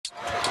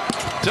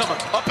Dillon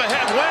up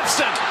ahead,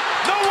 Winston.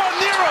 No one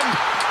near him,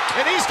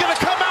 and he's going to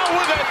come out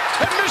with it.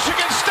 And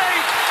Michigan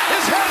State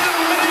is headed to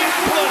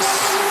Minneapolis.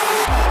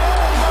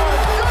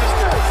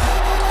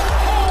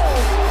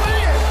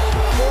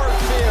 Ford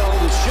Field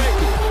is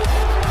shaking.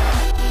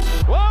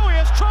 Whoa, he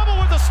has trouble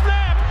with the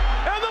snap,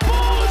 and the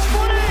ball is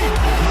free.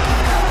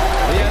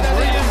 He has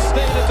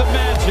reinstated the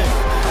magic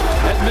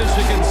at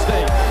Michigan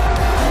State.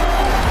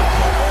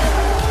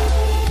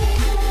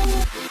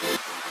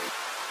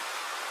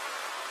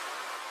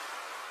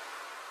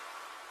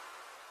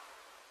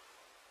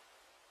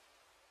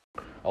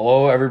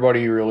 Hello,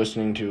 everybody. You're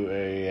listening to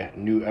a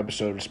new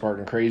episode of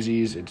Spartan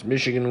Crazies. It's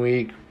Michigan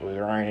Week with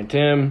Ryan and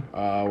Tim.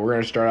 We're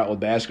going to start out with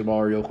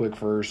basketball real quick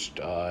first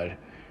to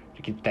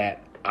get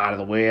that out of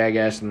the way, I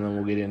guess, and then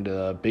we'll get into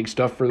the big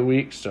stuff for the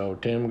week. So,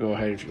 Tim, go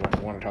ahead if you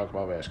want to talk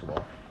about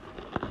basketball.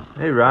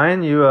 Hey,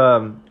 Ryan, you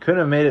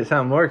couldn't have made it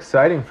sound more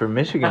exciting for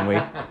Michigan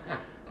Week.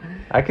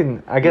 I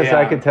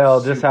could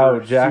tell just how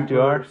jacked you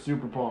are.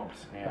 Super pumped.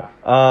 Yeah.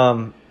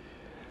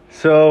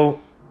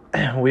 So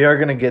we are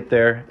going to get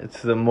there.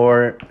 It's the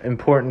more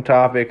important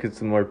topic. It's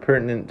the more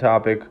pertinent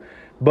topic.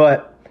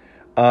 But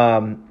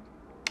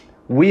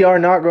we are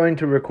not going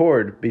to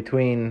record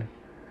between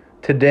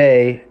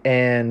today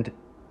and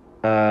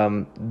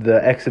the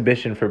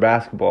exhibition for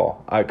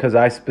basketball because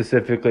I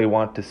specifically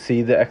want to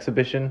see the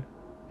exhibition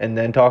and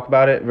then talk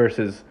about it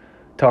versus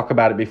talk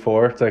about it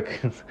before. It's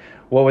like,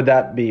 what would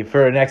that be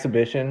for an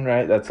exhibition,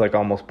 right? That's like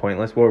almost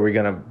pointless. What are we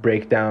going to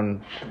break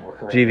down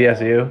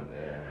GVSU?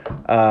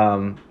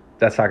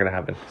 That's not going to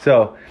happen.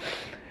 So,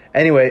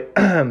 anyway,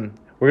 we're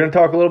going to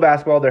talk a little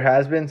basketball. There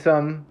has been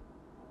some,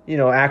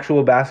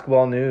 actual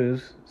basketball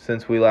news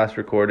since we last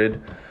recorded.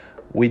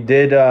 We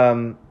did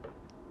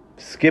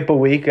skip a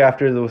week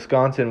after the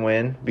Wisconsin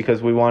win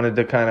because we wanted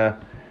to kind of,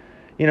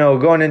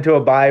 going into a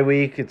bye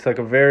week, it's like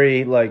a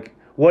very,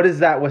 what does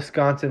that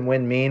Wisconsin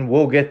win mean?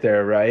 We'll get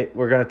there, right?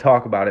 We're going to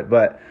talk about it.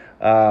 But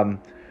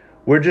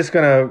we're just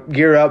going to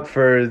gear up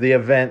for the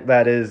event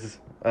that is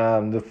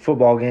the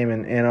football game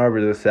in Ann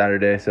Arbor this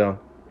Saturday. So,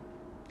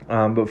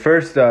 but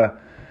first,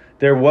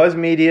 there was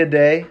media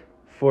day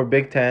for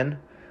Big Ten.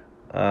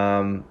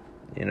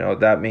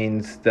 That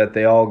means that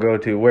they all go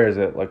to, where is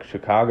it, like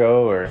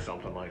Chicago or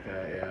something like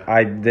that, yeah.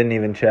 I didn't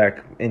even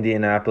check.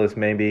 Indianapolis,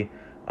 maybe.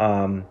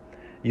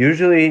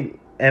 Usually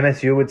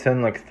MSU would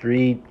send like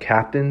 3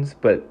 captains,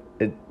 but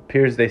it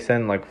appears they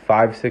send like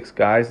 5-6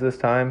 guys this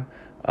time.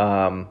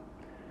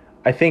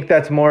 I think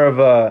that's more of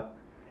a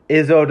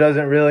Izzo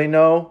doesn't really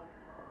know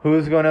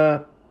who's going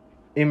to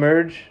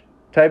emerge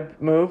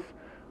type move.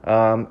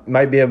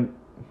 Might be a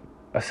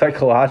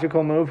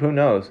psychological move. Who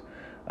knows?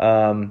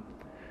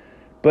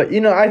 But,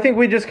 I think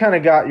we just kind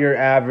of got your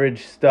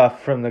average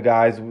stuff from the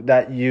guys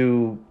that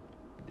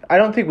I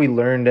don't think we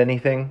learned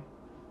anything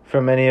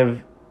from any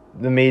of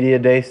the media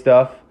day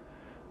stuff.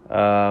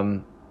 I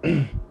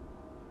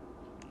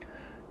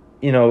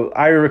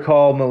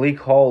recall Malik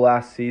Hall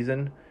last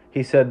season.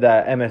 He said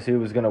that MSU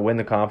was going to win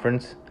the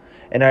conference.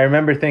 And I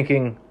remember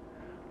thinking,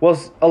 well,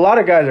 a lot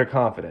of guys are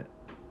confident.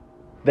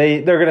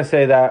 They're going to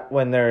say that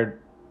when they're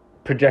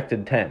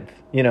projected 10th,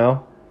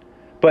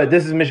 But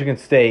this is Michigan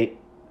State.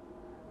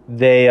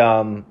 They,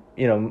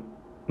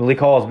 Malik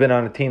Hall has been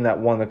on a team that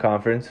won the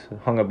conference,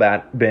 hung a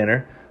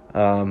banner.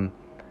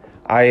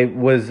 I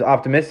was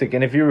optimistic.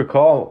 And if you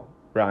recall,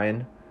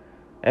 Ryan,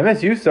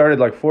 MSU started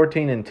like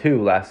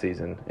 14-2 last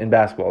season in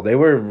basketball. They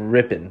were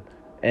ripping,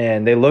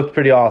 and they looked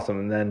pretty awesome.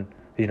 And then,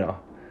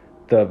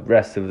 the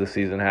rest of the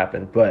season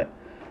happened. But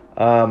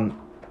I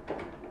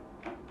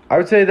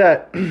would say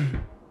that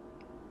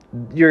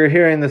you're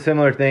hearing the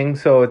similar thing.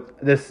 So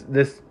this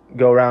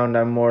go round,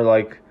 I'm more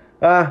like,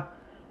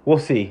 we'll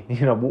see.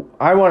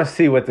 I want to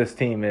see what this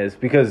team is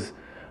because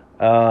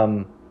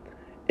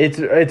it's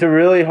a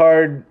really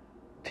hard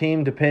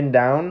team to pin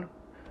down.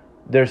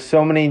 There's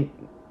so many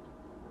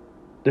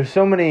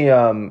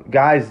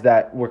guys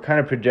that we're kind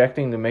of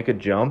projecting to make a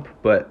jump,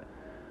 but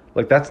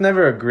that's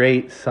never a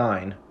great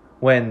sign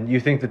when you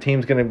think the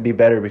team's going to be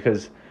better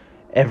because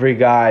every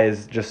guy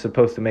is just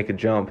supposed to make a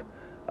jump.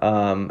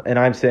 And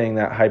I'm saying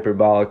that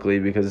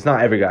hyperbolically because it's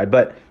not every guy,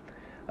 but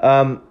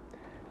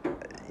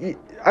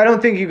I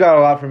don't think you got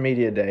a lot from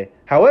media day.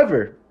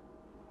 However,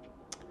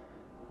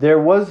 there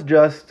was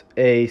just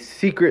a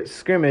secret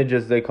scrimmage,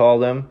 as they call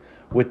them,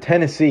 with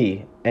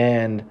Tennessee,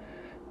 and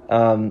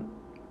I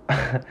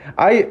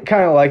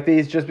kind of like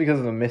these just because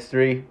of the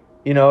mystery.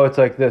 It's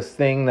like this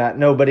thing that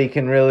nobody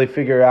can really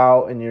figure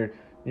out, and you're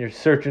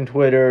searching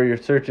Twitter, you're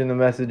searching the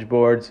message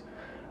boards.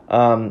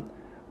 I've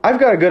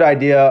got a good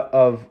idea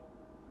of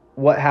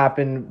what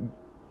happened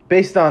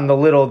based on the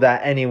little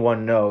that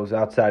anyone knows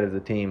outside of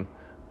the team.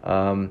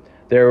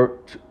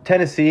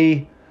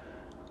 Tennessee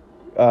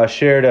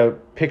shared a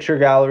picture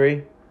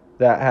gallery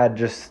that had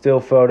just still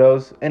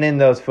photos, and in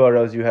those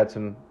photos you had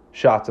some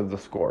shots of the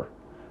score.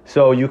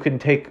 So you can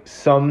take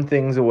some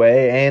things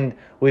away, and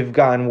we've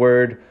gotten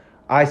word.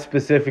 I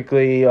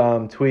specifically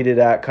tweeted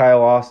at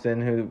Kyle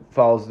Austin, who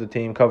follows the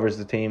team, covers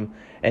the team,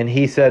 and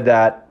he said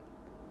that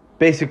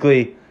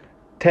basically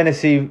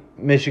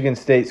Tennessee-Michigan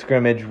State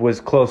scrimmage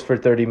was close for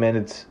 30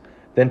 minutes.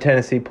 Then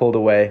Tennessee pulled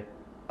away.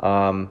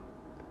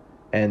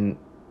 And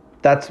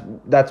that's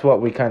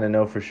what we kind of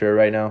know for sure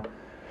right now.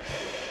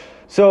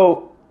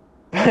 So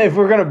if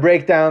we're going to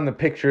break down the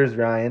pictures,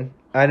 Ryan,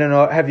 I don't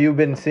know. Have you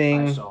been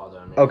seeing? I saw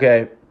them.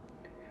 Okay.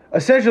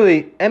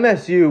 Essentially,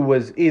 MSU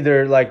was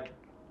either like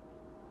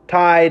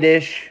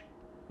tied-ish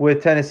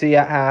with Tennessee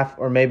at half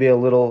or maybe a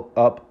little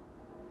up.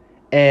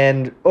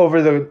 And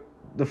over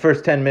the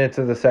first 10 minutes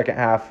of the second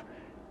half,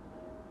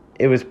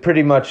 it was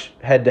pretty much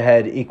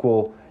head-to-head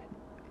equal.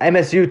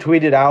 MSU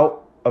tweeted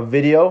out a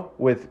video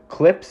with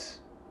clips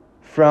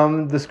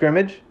from the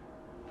scrimmage.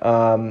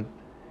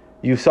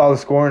 You saw the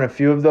score in a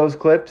few of those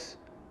clips,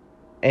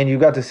 and you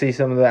got to see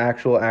some of the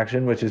actual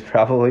action, which is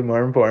probably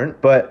more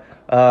important. But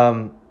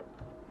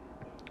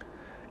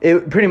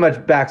it pretty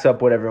much backs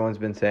up what everyone's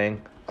been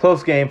saying.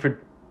 Close game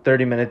for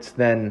 30 minutes,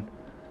 then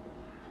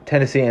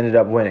Tennessee ended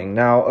up winning.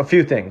 Now, a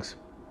few things.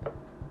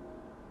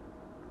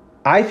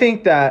 I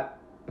think that,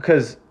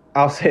 because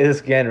I'll say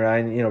this again,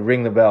 Ryan,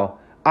 ring the bell.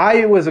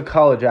 I was a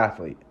college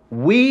athlete.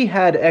 We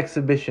had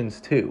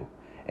exhibitions too.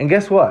 And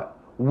guess what?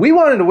 We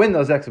wanted to win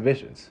those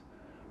exhibitions.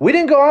 We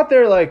didn't go out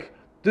there like,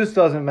 this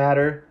doesn't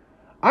matter.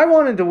 I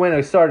wanted to win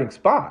a starting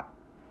spot.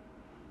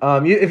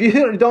 If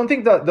you don't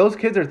think that those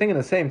kids are thinking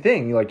the same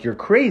thing, you're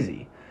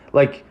crazy.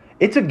 Like,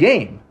 it's a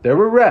game. There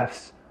were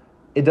refs.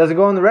 It doesn't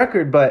go on the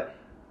record, but,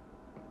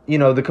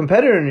 the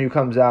competitor in you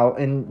comes out,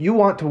 and you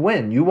want to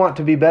win. You want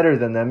to be better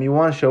than them. You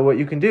want to show what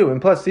you can do.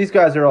 And plus, these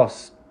guys are all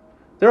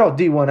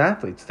D1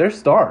 athletes. They're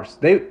stars.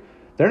 They're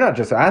not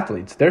just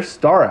athletes. They're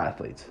star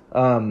athletes.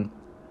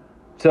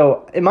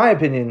 So, in my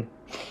opinion,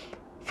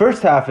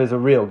 first half is a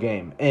real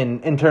game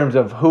in terms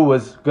of who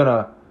was going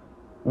to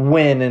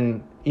win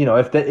and,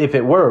 if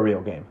it were a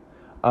real game.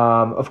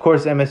 Of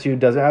course, MSU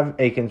doesn't have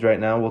Akins right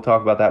now. We'll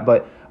talk about that.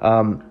 But,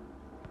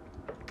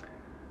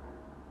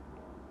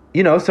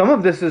 some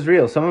of this is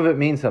real. Some of it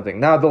means something.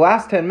 Now, the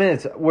last 10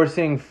 minutes, we're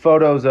seeing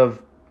photos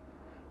of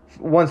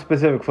one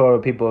specific photo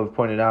people have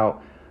pointed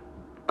out.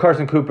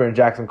 Carson Cooper and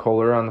Jackson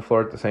Kohler on the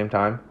floor at the same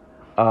time.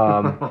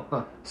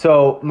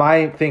 So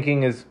my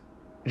thinking is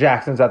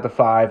Jackson's at the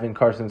 5 and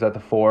Carson's at the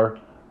 4.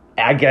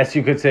 I guess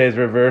you could say it's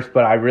reversed,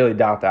 but I really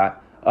doubt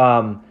that.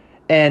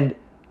 And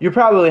you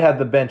probably had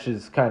the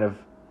benches kind of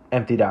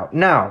emptied out.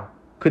 Now,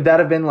 could that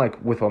have been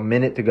with a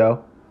minute to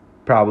go?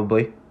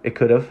 Probably. It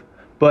could have.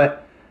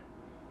 But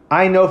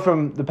I know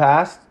from the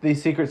past,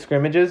 these secret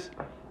scrimmages,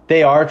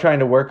 they are trying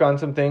to work on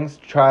some things,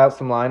 try out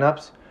some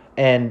lineups.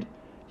 And,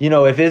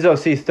 if Izzo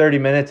sees 30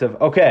 minutes of,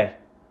 okay,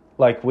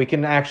 we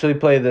can actually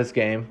play this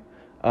game,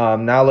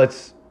 now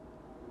let's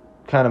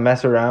kind of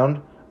mess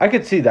around, I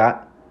could see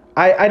that.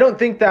 I don't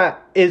think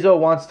that Izzo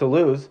wants to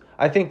lose.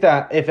 I think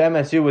that if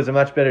MSU was a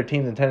much better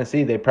team than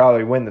Tennessee, they'd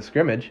probably win the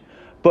scrimmage.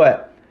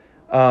 But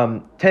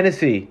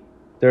Tennessee,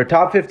 they're a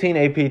top 15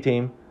 AP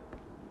team,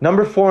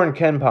 number 4 in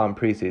KenPom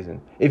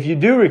preseason. If you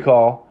do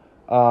recall,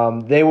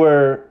 they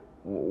were,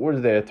 what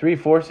is they, a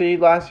 3-4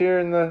 seed last year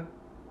in the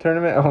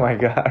tournament? Oh, my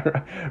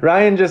God.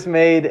 Ryan just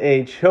made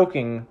a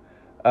choking...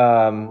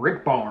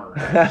 Rick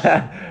Barnes.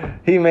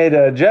 He made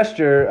a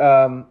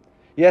gesture.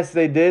 Yes,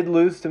 they did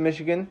lose to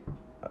Michigan.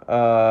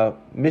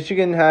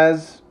 Michigan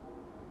has,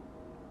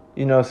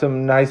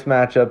 some nice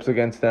matchups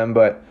against them,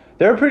 but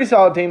they're a pretty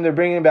solid team. They're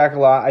bringing back a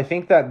lot. I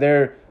think that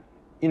they're,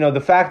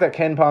 the fact that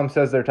KenPom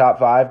says they're top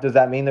 5, does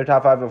that mean they're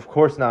top 5? Of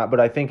course not, but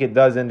I think it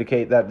does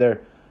indicate that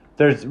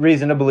there's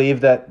reason to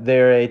believe that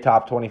they're a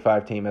top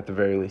 25 team at the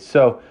very least.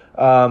 So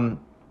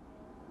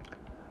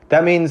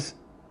that means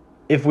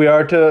if we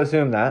are to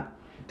assume that,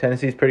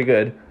 Tennessee's pretty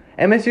good.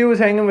 MSU was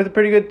hanging with a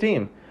pretty good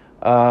team.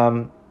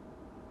 Of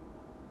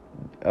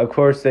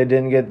course, they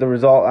didn't get the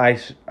result I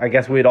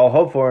guess we'd all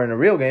hope for in a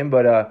real game,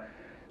 but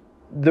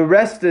the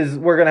rest is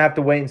we're going to have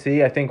to wait and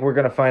see. I think we're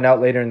going to find out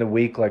later in the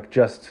week,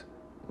 the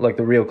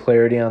real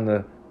clarity on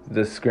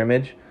the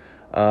scrimmage.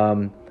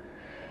 I'll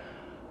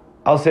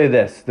say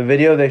this. The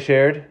video they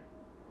shared,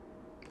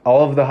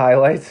 all of the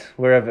highlights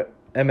were of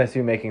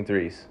MSU making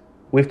threes.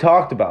 We've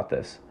talked about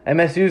this.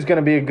 MSU is going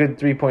to be a good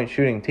three-point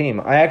shooting team.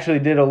 I actually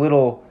did a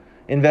little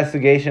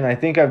investigation. I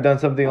think I've done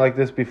something like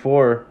this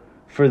before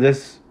for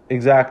this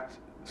exact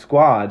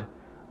squad.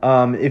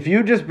 If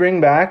you just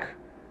bring back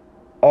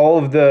all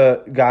of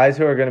the guys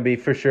who are going to be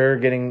for sure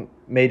getting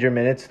major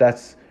minutes,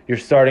 that's your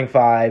starting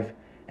 5,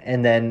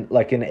 and then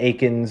an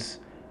Akins,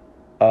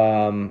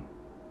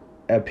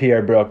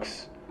 Pierre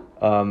Brooks.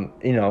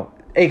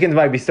 Akins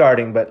might be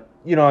starting, but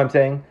you know what I'm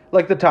saying?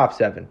 The top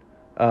 7.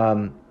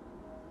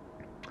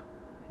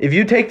 If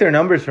you take their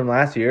numbers from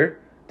last year,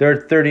 they're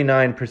a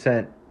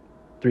 39%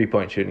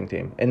 three-point shooting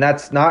team. And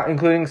that's not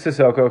including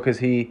Sissoko because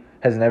he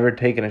has never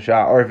taken a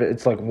shot, or if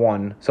it's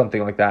 1,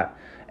 something like that.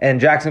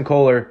 And Jackson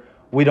Kohler,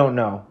 we don't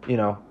know.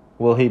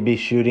 Will he be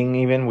shooting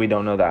even? We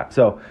don't know that.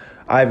 So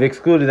I've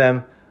excluded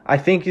them. I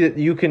think that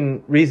you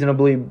can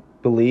reasonably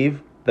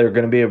believe they're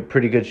going to be a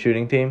pretty good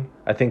shooting team.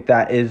 I think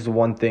that is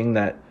one thing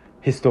that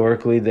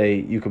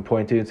historically you can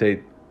point to and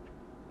say,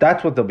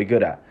 that's what they'll be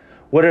good at.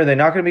 What are they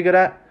not going to be good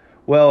at?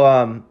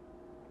 Well,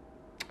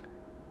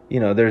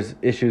 there's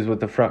issues with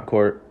the front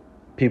court.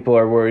 People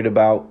are worried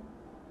about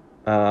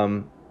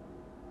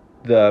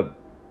the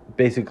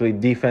basically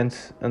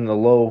defense and the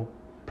low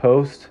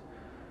post.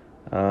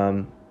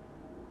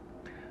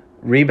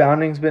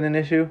 Rebounding's been an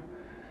issue.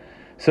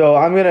 So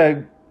I'm going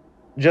to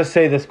just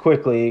say this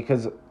quickly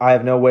because I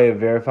have no way of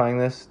verifying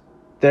this.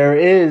 There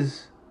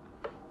is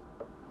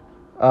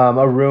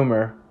a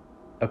rumor,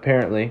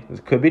 apparently, this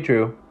could be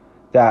true,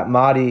 that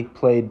Mady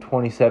played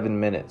 27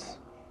 minutes,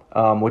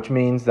 which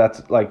means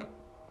that's like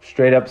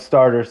straight up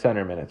starter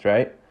center minutes,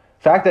 right?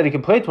 The fact that he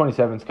can play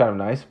 27 is kind of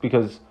nice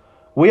because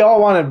we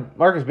all wanted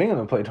Marcus Bingham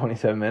to play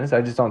 27 minutes.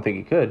 I just don't think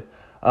he could.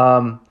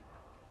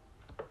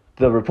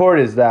 The report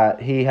is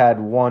that he had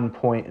 1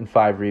 point and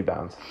 5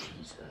 rebounds.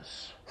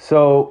 Jesus.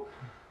 So,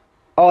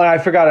 and I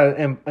forgot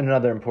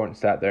another important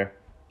stat there.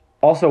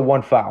 Also,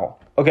 1 foul.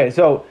 Okay,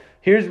 so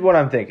here's what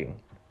I'm thinking.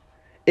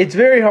 It's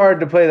very hard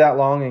to play that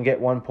long and get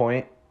 1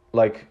 point.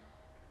 Like,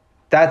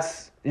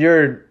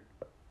 you're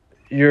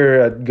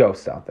a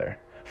ghost out there.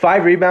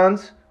 5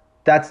 rebounds,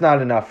 that's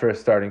not enough for a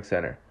starting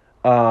center.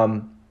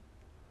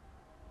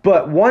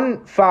 But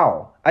 1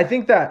 foul, I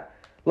think that,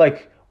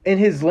 like, in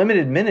his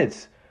limited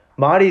minutes,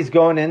 Mady's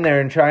going in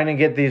there and trying to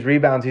get these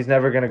rebounds he's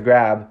never going to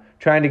grab,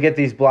 trying to get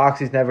these blocks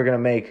he's never going to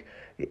make.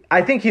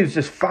 I think he was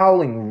just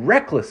fouling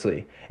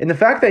recklessly. And the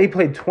fact that he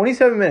played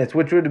 27 minutes,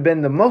 which would have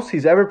been the most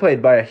he's ever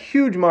played by a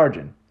huge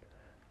margin,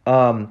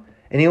 and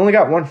he only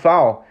got 1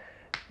 foul,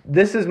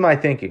 this is my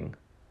thinking.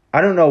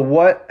 I don't know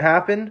what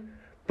happened,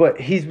 but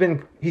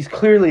he's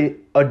clearly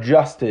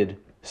adjusted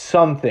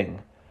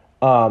something.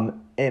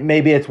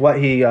 Maybe it's what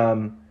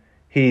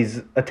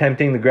he's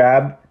attempting to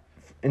grab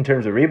in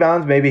terms of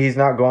rebounds. Maybe he's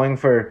not going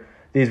for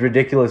these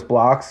ridiculous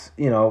blocks.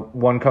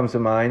 One comes to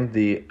mind,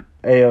 the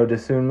Ayo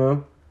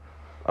Dosunmu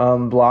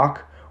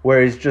block,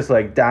 where he's just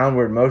like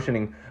downward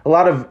motioning. A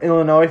lot of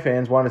Illinois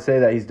fans want to say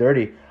that he's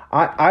dirty.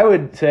 I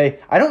would say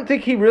I don't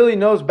think he really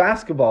knows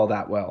basketball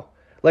that well.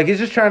 Like, he's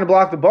just trying to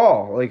block the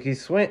ball. Like, he's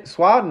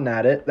swatting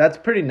at it. That's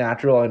pretty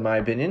natural in my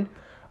opinion.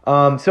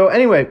 So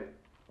anyway,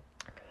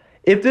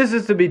 if this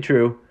is to be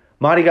true,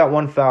 Mady got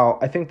 1 foul.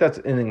 I think that's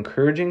an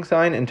encouraging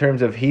sign in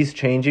terms of he's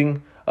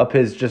changing up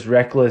his just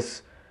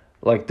reckless,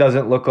 like,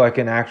 doesn't look like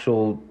an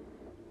actual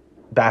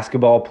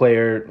basketball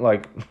player,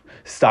 like,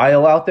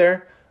 style out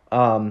there.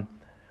 But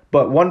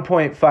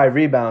 1.5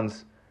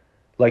 rebounds,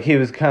 like, he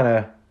was kind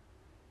of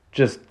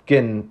just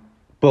getting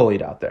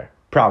bullied out there,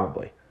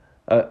 probably.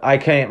 I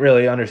can't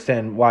really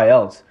understand why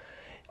else.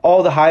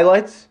 All the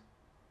highlights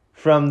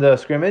from the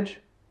scrimmage,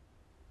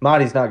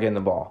 Mady's not getting the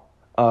ball.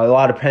 A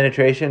lot of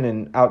penetration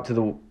and out to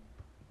the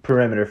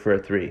perimeter for a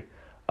 3.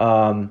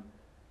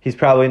 He's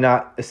probably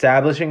not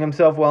establishing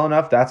himself well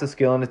enough. That's a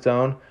skill in its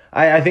own.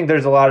 I think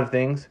there's a lot of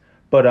things,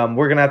 but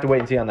we're going to have to wait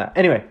and see on that.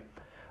 Anyway,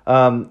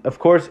 of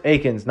course,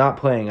 Akins not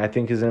playing, I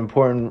think, is an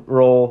important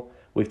role.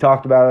 We've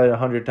talked about it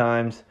 100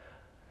 times.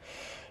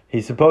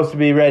 He's supposed to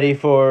be ready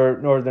for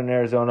Northern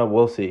Arizona.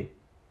 We'll see.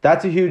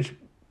 That's a huge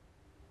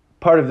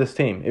part of this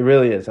team. It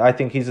really is. I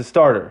think he's a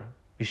starter.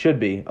 He should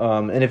be.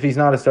 And if he's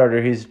not a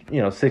starter, he's,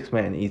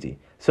 6-man easy.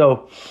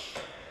 So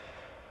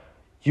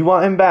you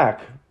want him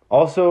back.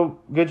 Also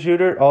good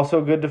shooter,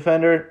 also good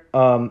defender.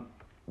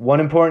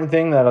 One important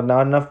thing that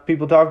not enough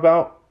people talk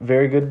about,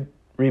 very good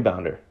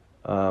rebounder.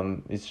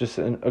 He's just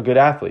a good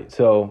athlete.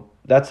 So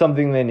that's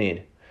something they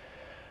need.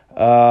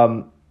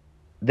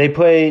 They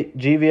play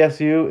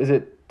GVSU. Is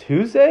it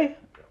Tuesday?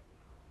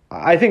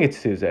 I think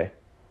it's Tuesday.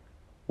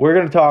 We're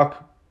going to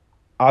talk.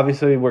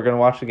 Obviously, we're going to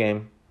watch the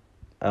game.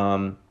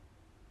 We're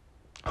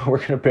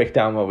going to break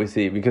down what we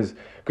see because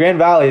Grand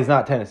Valley is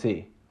not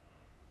Tennessee.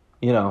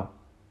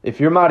 If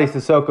you're Mady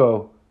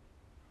Sissoko,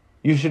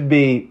 you should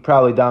be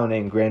probably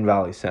dominating Grand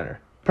Valley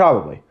Center.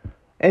 Probably.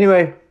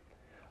 Anyway,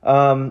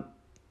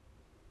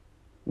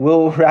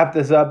 we'll wrap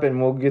this up and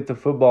we'll get to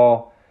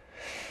football.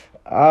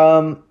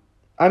 I'm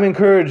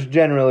encouraged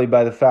generally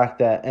by the fact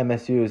that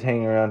MSU is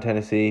hanging around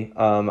Tennessee.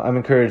 I'm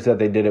encouraged that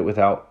they did it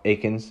without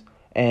Akins.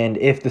 And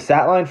if the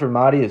stat line for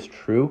Mady is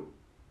true,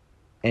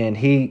 and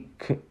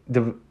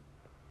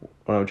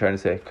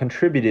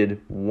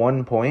contributed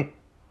 1 point,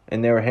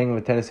 and they were hanging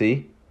with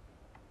Tennessee.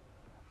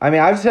 I mean,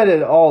 I've said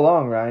it all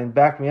along, Ryan.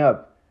 Back me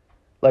up.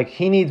 Like,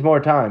 he needs more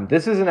time.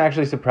 This isn't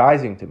actually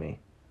surprising to me.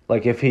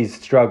 Like, if he's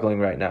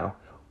struggling right now.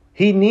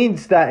 He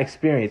needs that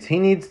experience. He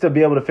needs to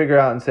be able to figure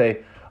out and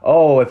say,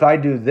 oh, if I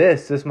do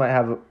this might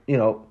have,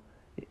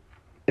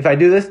 if I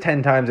do this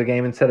 10 times a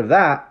game instead of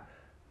that,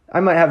 I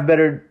might have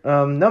better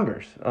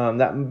numbers,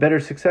 that better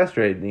success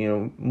rate,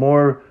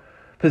 more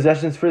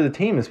possessions for the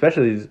team,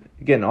 especially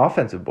getting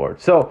offensive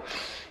board. So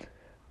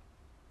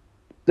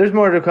there's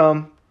more to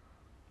come.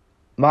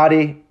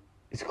 Mady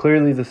is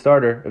clearly the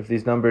starter if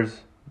these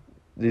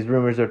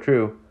rumors are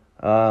true,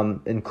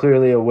 and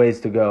clearly a ways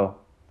to go.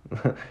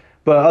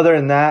 But other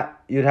than that,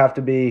 you'd have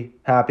to be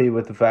happy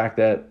with the fact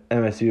that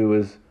MSU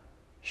was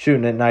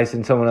shooting it nice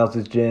in someone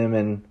else's gym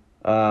and,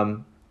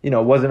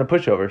 wasn't a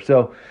pushover.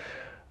 So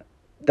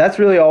that's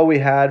really all we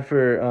had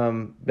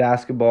for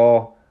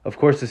basketball. Of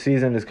course, the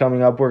season is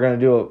coming up. We're going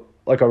to do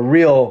a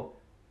real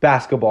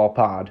basketball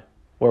pod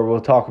where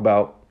we'll talk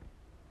about,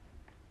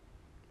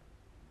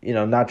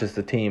 not just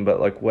the team,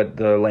 but like what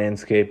the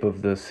landscape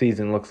of the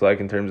season looks like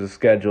in terms of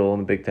schedule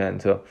in the Big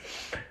Ten. So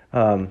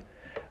I'm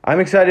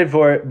excited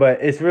for it,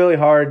 but it's really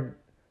hard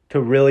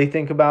to really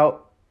think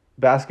about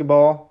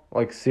basketball,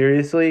 like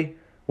seriously,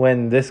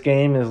 when this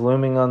game is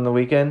looming on the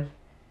weekend.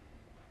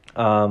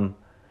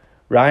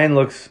 Ryan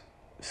looks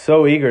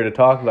so eager to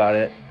talk about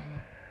it,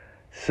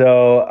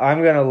 so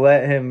I'm going to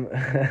let him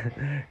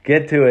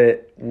get to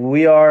it.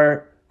 We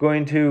are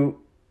going to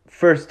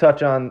first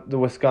touch on the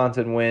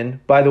Wisconsin win.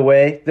 By the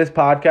way, this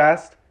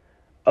podcast,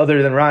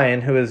 other than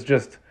Ryan, who is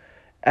just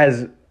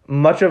as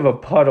much of a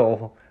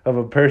puddle of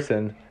a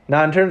person,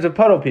 not in terms of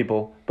puddle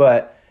people,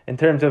 but in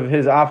terms of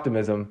his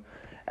optimism,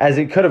 as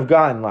it could have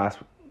gotten last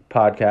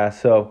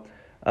podcast. So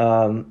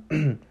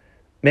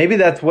maybe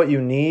that's what you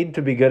need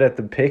to be good at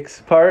the picks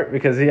part,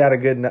 because he had a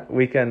good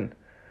weekend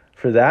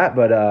for that.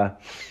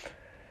 But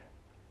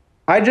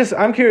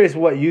I'm curious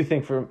what you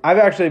think. I've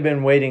actually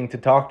been waiting to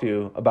talk to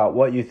you about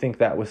what you think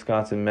that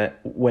Wisconsin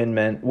win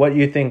meant, what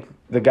you think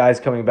the guys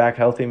coming back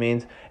healthy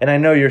means. And I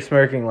know you're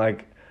smirking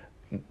like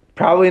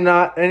probably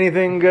not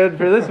anything good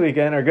for this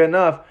weekend or good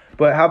enough,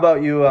 but how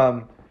about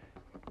you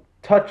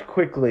touch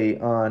quickly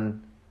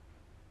on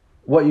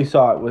what you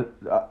saw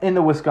in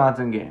the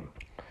Wisconsin game?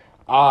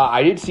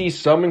 I did see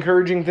some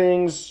encouraging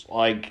things,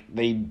 like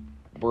they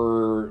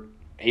were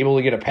able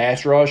to get a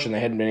pass rush, and they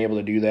hadn't been able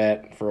to do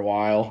that for a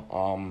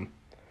while.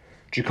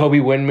 Jacoby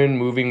Windman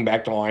moving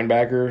back to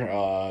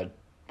linebacker,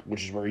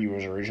 which is where he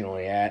was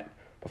originally at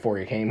before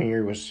he came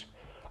here, was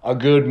a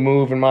good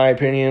move in my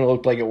opinion. It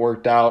looked like it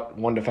worked out.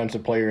 One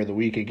defensive player of the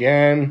week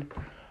again.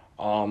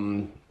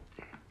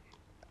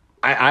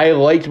 I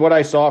liked what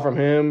I saw from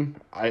him.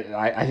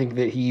 I think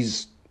that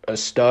he's a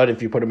stud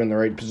if you put him in the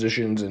right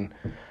positions, and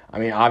I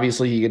mean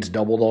obviously he gets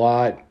doubled a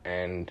lot,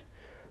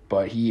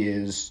 but he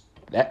is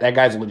that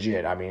guy's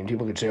legit. I mean,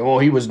 people could say, "Oh,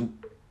 he was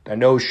a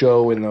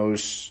no-show in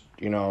those,"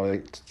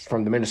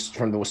 from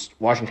the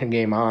Washington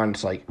game on.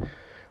 It's like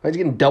he's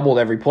getting doubled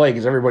every play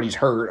because everybody's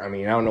hurt. I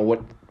mean, I don't know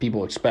what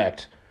people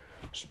expect,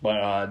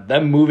 but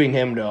them moving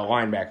him to a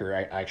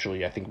linebacker,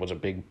 I think was a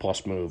big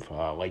plus move.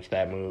 Liked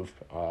that move.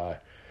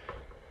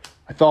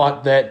 I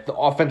thought that the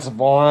offensive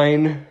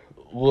line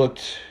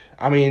looked.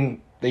 I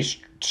mean, they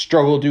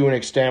struggled to an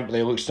extent, but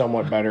they looked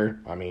somewhat better.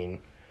 I mean,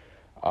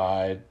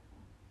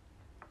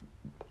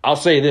 I'll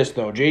say this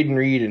though: Jaden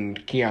Reed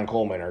and Keon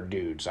Coleman are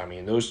dudes. I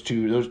mean, those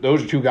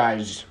two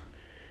guys.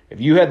 If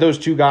you had those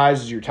two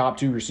guys as your top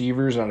two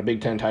receivers on a Big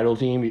Ten title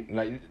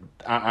team,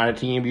 on a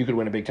team, you could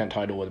win a Big Ten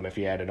title with them if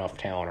you had enough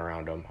talent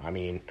around them. I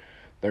mean,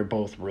 they're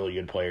both really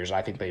good players.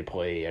 I think they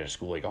play at a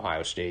school like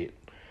Ohio State.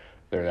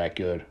 They're that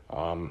good.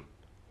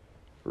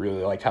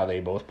 Really liked how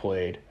they both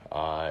played.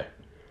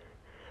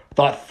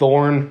 Thought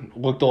Thorne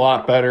looked a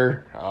lot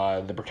better.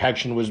 The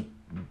protection was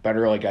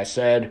better, like I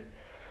said.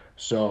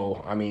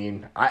 So, I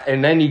mean,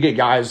 and then you get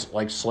guys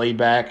like Slade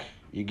back.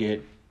 You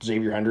get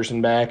Xavier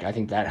Henderson back. I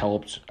think that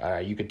helped.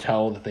 You could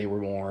tell that they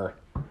were more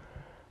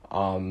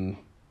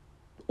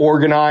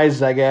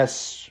organized, I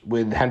guess,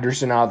 with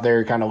Henderson out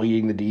there kind of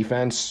leading the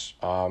defense.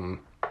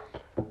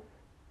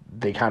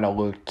 They kind of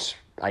looked,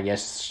 I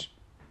guess,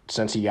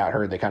 since he got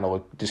hurt, they kind of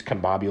looked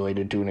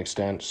discombobulated to an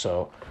extent.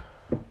 So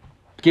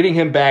getting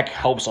him back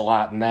helps a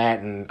lot in that,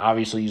 and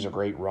obviously he's a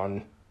great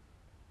run.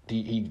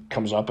 He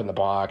comes up in the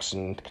box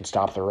and can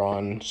stop the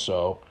run.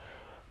 So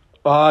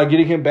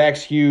getting him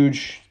back's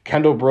huge.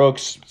 Kendall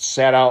Brooks was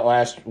out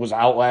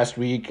last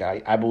week,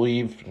 I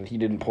believe. He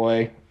didn't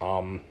play.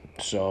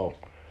 So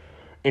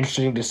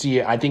interesting to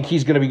see. I think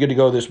he's going to be good to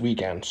go this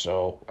weekend.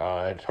 So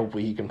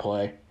hopefully he can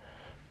play.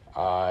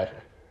 But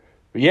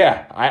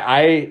yeah,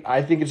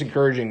 I think it's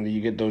encouraging that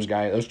you get those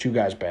two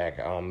guys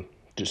back.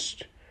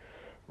 Just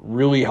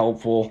really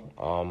helpful.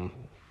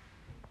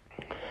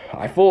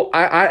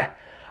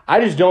 I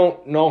just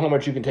don't know how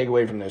much you can take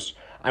away from this.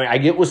 I mean, I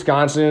get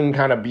Wisconsin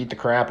kind of beat the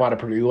crap out of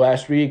Purdue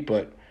last week,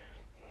 but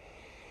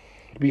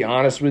to be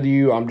honest with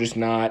you, I'm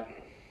not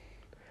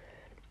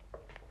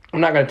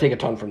going to take a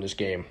ton from this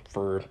game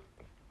for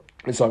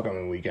this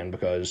upcoming weekend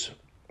because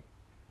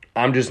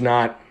I'm just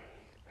not.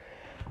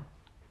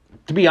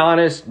 To be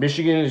honest,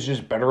 Michigan is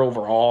just better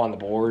overall on the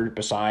board.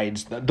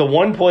 Besides the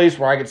one place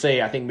where I could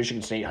say I think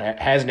Michigan State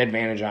has an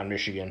advantage on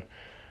Michigan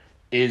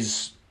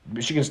is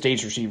Michigan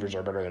State's receivers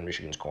are better than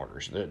Michigan's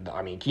corners.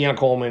 I mean, Keon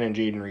Coleman and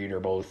Jaden Reed are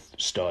both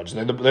studs.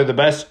 They're the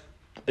best.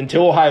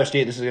 Until Ohio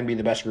State, this is going to be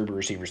the best group of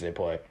receivers they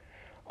play.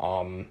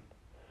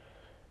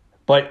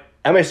 But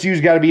MSU's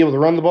got to be able to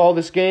run the ball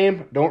this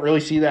game. Don't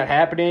really see that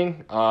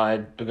happening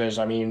because,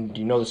 I mean,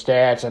 you know the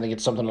stats. I think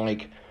it's something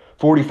like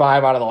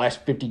 45 out of the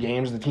last 50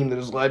 games the team that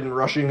has led in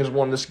rushing has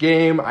won this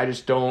game. I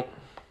just don't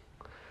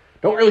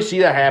really see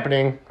that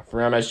happening for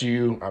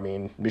MSU. I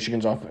mean,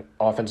 Michigan's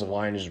offensive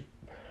line is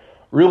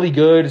really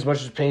good, as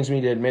much as it pains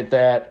me to admit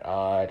that.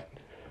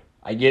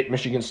 I get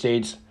Michigan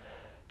State's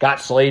got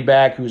Slade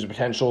back, who's a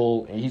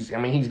potential. He's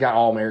got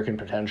All-American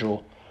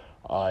potential,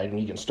 and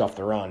he can stuff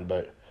the run.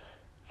 But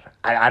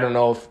I don't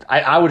know if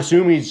I would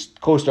assume he's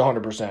close to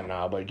 100%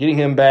 now, but getting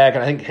him back,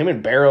 and I think him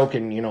and Barrow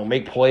can,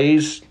 make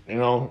plays,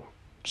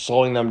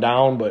 slowing them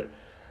down, but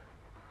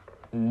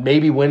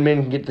maybe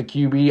Windman can get the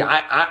QB.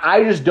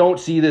 I just don't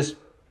see this.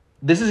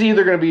 This is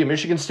either going to be a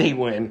Michigan State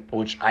win,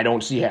 which I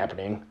don't see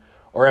happening,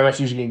 or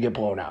MSU's going to get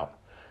blown out.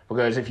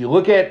 Because if you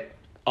look at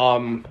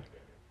the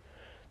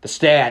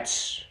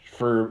stats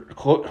for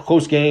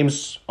close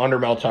games under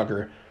Mel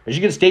Tucker,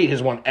 Michigan State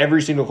has won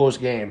every single close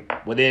game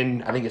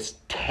within, I think it's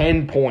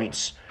 10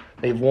 points.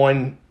 They've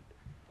won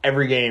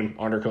every game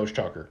under Coach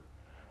Tucker.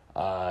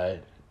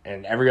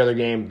 And every other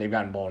game they've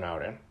gotten blown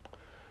out in.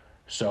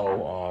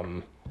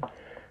 So,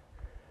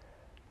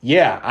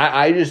 yeah,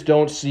 I just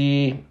don't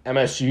see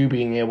MSU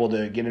being able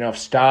to get enough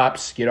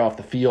stops, get off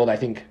the field.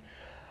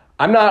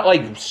 I'm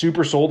not,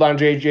 super sold on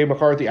J.J.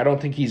 McCarthy. I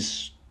don't think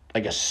he's,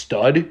 a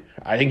stud.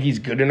 I think he's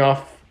good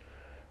enough.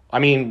 I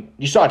mean,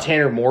 you saw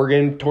Tanner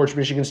Morgan torch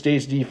Michigan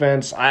State's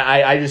defense.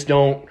 I just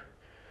don't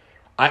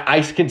 –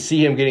 I can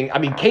see him getting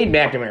 – Cade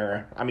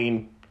McNamara,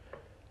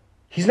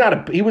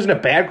 he wasn't a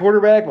bad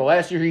quarterback, but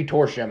last year he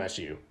torched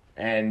MSU.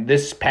 And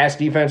this past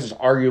defense is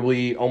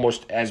arguably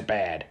almost as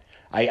bad.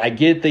 I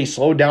get they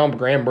slowed down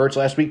Graham Mertz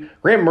last week.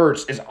 Graham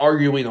Mertz is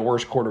arguably the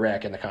worst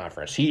quarterback in the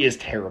conference. He is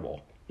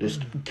terrible.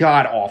 Just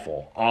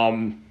god-awful.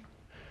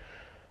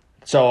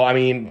 So, I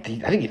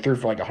think he threw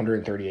for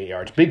 138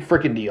 yards. Big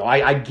freaking deal.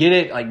 I get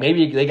it.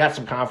 Maybe they got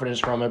some confidence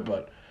from it,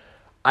 but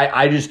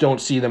I just don't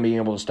see them being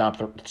able to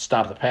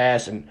stop the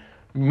pass. And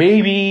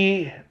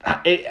maybe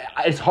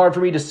it's hard for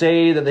me to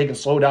say that they can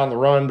slow down the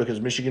run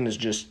because Michigan is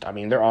just,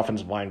 their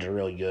offensive lines are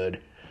really good.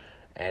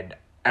 And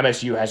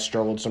MSU has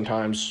struggled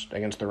sometimes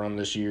against the run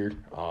this year.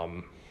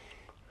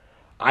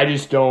 I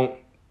just don't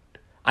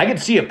 – I could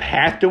see a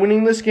path to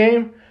winning this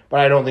game, but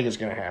I don't think it's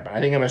going to happen. I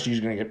think MSU is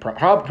going to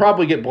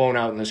probably get blown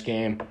out in this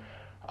game.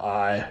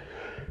 I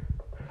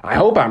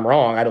hope I'm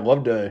wrong. I'd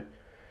love to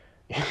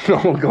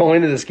go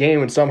into this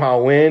game and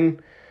somehow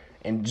win,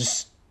 and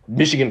just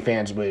Michigan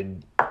fans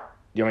would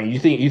 – you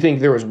think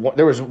there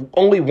was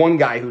only one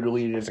guy who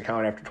deleted his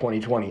account after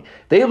 2020.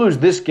 They lose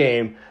this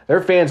game,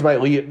 their fans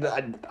might leave –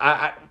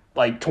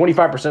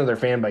 25% of their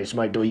fan base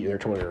might delete their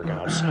Twitter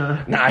accounts.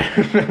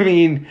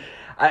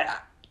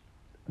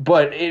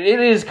 But it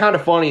is kind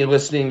of funny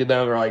listening to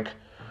them. They're like,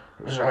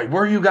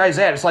 where are you guys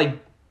at? It's like,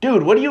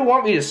 dude, what do you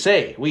want me to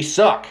say? We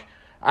suck.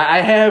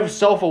 I have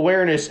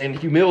self-awareness and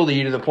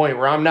humility to the point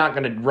where I'm not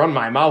going to run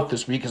my mouth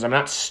this week because I'm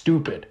not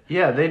stupid.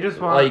 Yeah, they just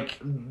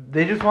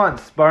want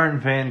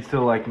Spartan fans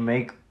to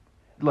make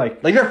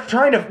they're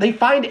trying to, they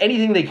find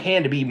anything they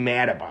can to be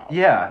mad about.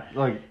 Yeah,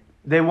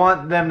 they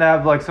want them to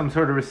have some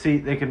sort of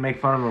receipt they can make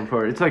fun of them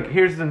for. It's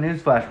here's the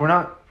newsflash. We're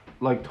not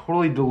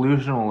totally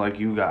delusional like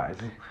you guys.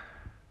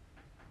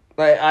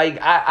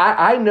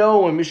 I know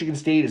when Michigan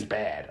State is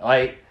bad.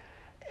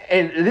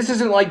 And this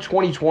isn't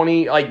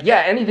 2020.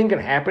 Anything can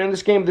happen in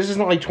this game. This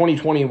isn't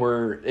 2020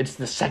 where it's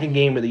the second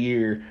game of the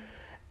year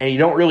and you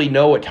don't really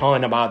know a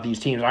ton about these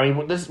teams.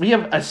 We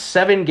have a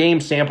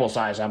 7-game sample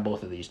size on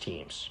both of these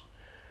teams.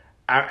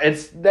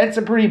 That's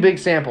a pretty big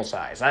sample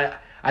size.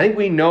 I think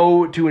we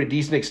know to a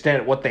decent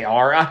extent what they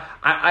are.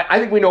 I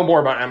think we know more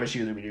about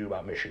MSU than we do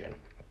about Michigan.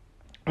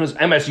 Because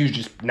MSU is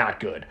just not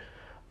good.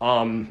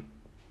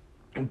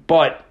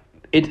 But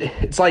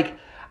it's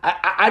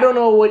I don't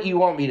know what you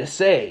want me to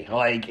say.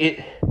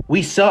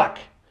 We suck.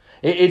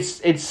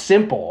 It's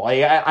simple.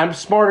 I'm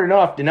smart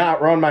enough to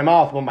not run my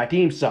mouth when my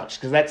team sucks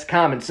because that's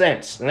common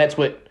sense and that's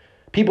what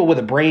people with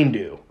a brain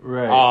do.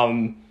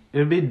 Right.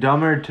 It'd be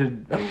dumber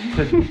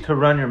to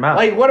run your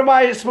mouth. What am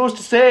I supposed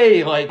to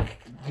say?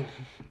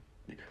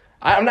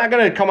 I'm not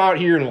going to come out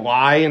here and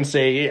lie and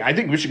say, I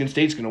think Michigan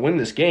State's going to win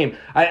this game.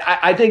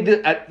 I think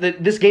that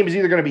this game is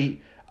either going to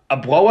be a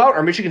blowout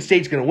or Michigan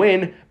State's going to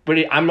win, but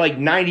I'm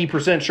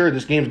 90% sure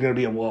this game's going to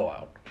be a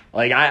blowout.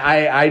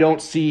 I don't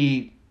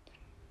see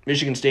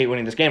Michigan State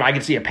winning this game. I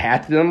can see a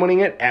path to them winning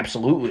it,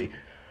 absolutely.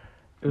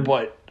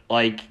 But,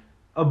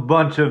 a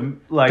bunch of,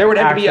 there would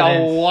have to be a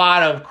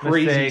lot of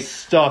crazy mistakes.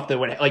 Stuff that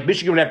would,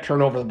 Michigan would have to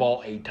turn over the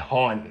ball a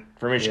ton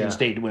for Michigan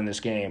State to win this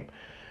game.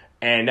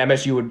 And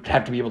MSU would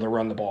have to be able to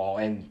run the ball,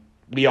 and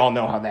we all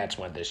know how that's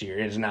went this year.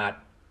 It is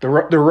not the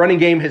running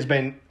game has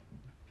been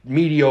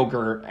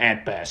mediocre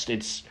at best.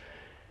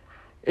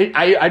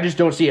 I just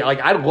don't see it.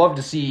 I'd love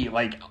to see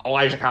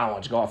Elijah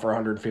Collins go off for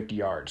 150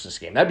 yards this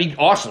game. That'd be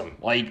awesome.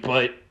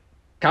 But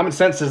common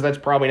sense says that's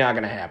probably not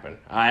going to happen.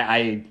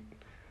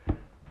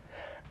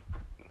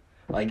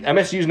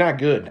 MSU's not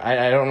good.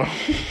 I don't know.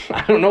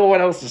 I don't know what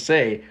else to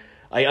say.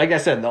 Like I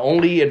said, the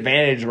only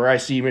advantage where I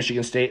see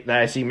Michigan State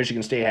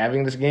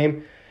having this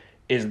game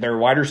is their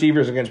wide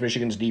receivers against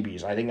Michigan's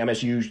DBs. I think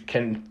MSU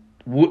can,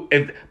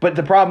 but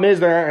the problem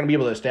is they're not going to be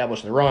able to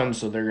establish the run,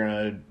 so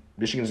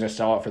Michigan's going to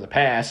sell out for the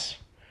pass,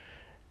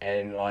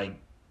 and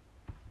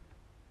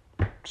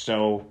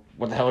so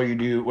what the hell are you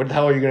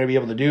going to be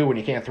able to do when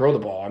you can't throw the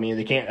ball?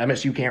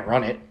 MSU can't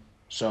run it,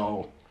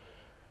 so.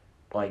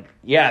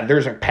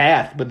 There's a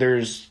path, but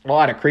there's a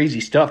lot of crazy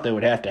stuff that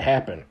would have to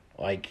happen.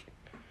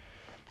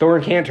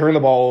 Thorne can't turn the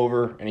ball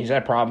over, and he's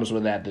had problems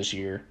with that this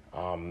year.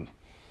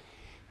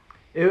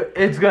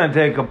 It's going to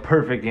take a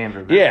perfect game for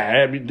Michigan.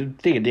 Yeah, I mean,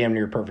 take a damn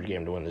near perfect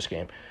game to win this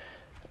game.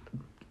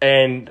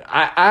 And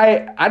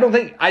I don't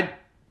think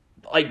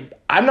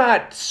I'm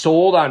not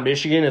sold on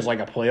Michigan as like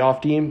a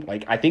playoff team.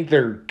 Like, I think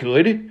they're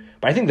good,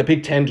 but I think the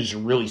Big Ten just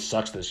really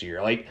sucks this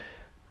year. Like,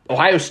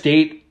 Ohio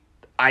State,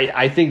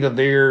 I think that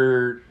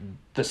they're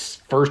the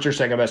first or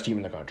second best team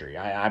in the country.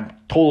 I'm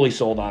totally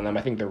sold on them.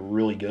 I think they're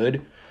really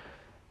good.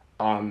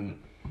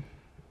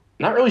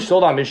 Not really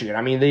sold on Michigan.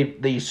 I mean,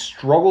 they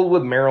struggled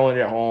with Maryland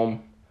at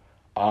home.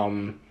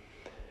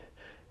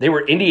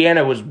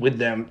 Indiana was with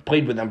them,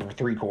 played with them for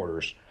 3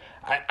 quarters.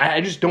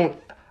 I don't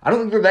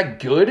think they're that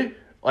good.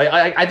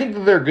 I think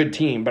that they're a good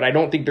team, but I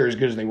don't think they're as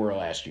good as they were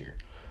last year.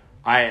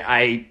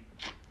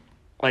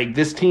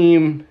 This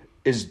team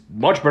is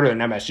much better than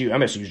MSU.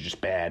 MSU is just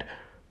bad,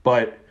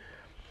 but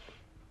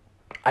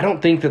I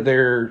don't think that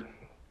they're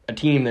a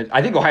team that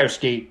I think Ohio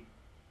State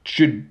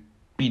should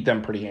beat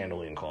them pretty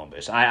handily in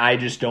Columbus. I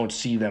just don't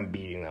see them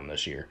beating them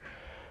this year.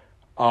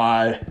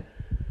 But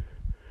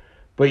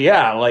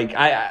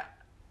yeah,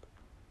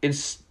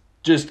 it's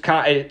just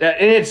and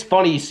it's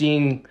funny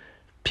seeing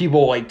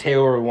people like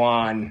Taylor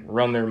Lewan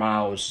run their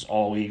mouths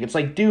all week. It's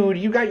like, dude,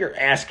 you got your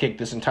ass kicked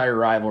this entire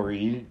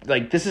rivalry.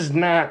 Like, this is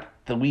not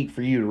the week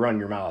for you to run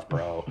your mouth,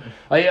 bro.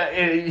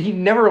 He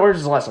never learns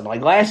his lesson.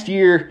 Like, last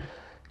year,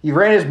 he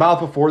ran his mouth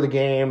before the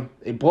game.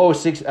 They blow a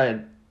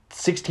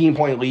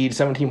 16-point lead,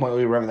 17-point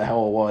lead, whatever the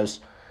hell it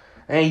was.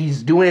 And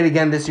he's doing it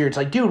again this year. It's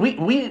like, dude,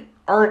 we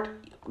aren't,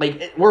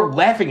 we're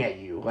laughing at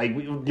you.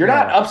 You're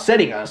not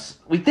upsetting us.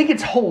 We think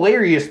it's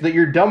hilarious that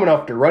you're dumb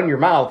enough to run your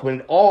mouth when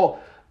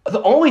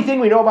the only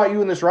thing we know about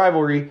you in this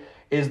rivalry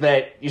is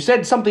that you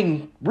said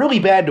something really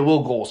bad to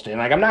Will Golston.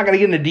 I'm not going to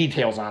get into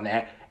details on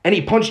that. And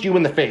he punched you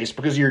in the face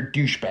because you're a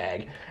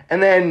douchebag.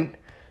 And then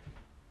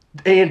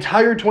the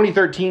entire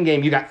 2013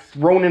 game, you got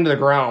thrown into the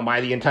ground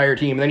by the entire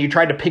team. And then you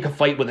tried to pick a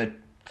fight with a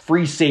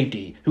free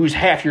safety who's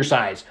half your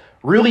size.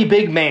 Really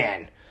big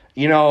man.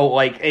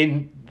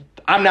 And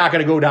I'm not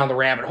going to go down the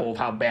rabbit hole of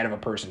how bad of a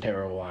person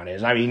Taylor Lewan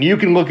is. I mean, you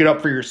can look it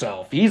up for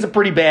yourself. He's a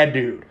pretty bad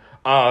dude.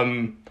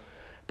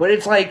 But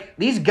it's like,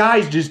 these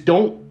guys just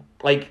don't,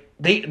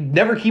 they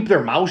never keep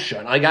their mouth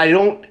shut. I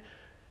don't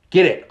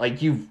get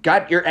it. You've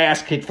got your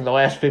ass kicked for the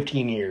last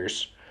 15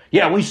 years.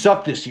 Yeah, we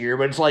suck this year,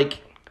 but it's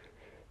like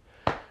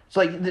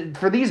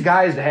for these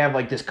guys to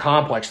have, this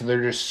complex that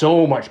they're just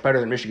so much better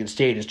than Michigan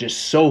State is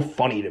just so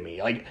funny to me.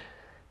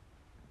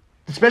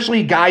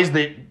 Especially guys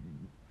that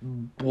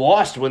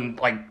lost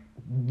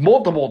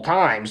multiple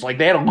times.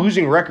 They had a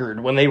losing record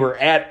when they were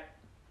at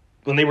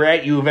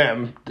U of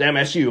M, to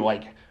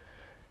MSU.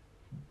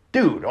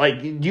 Dude,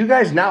 do you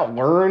guys not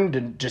learn to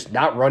just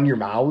not run your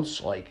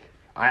mouths?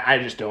 I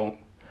just don't.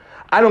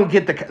 I don't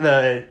get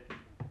the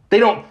they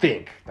don't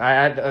think.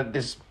 I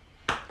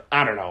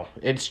don't know.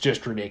 It's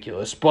just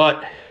ridiculous.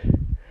 But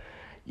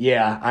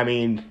yeah, I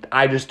mean,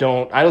 I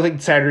don't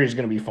think Saturday is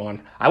going to be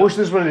fun. I wish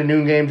this was a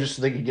noon game just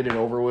so they could get it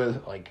over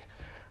with.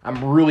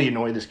 I'm really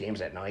annoyed this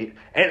game's at night.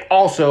 And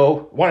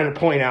also, wanted to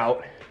point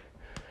out,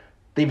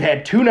 they've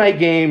had 2 night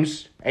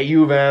games at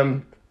U of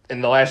M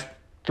in the last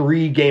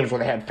 3 games where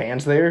they had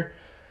fans there.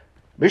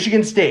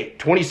 Michigan State,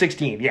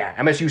 2016, yeah,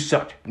 MSU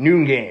sucked.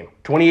 Noon game.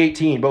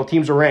 2018, both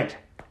teams were ranked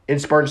in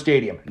Spartan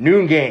Stadium.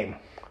 Noon game.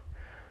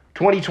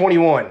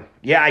 2021,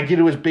 yeah, I get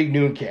it was big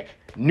noon kick.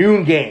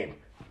 Noon game.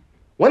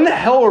 When the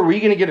hell are we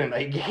going to get a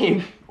night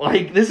game?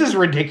 This is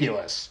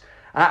ridiculous.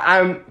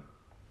 I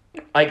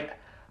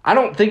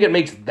don't think it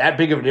makes that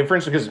big of a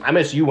difference because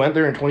MSU went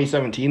there in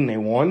 2017 and they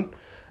won.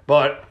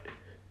 But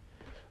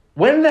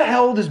when the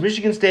hell does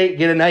Michigan State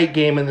get a night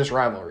game in this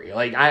rivalry?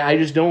 I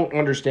just don't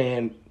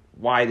understand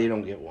why they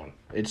don't get one.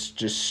 It's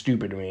just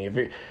stupid to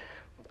me.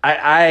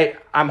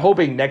 I'm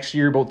hoping next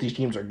year both these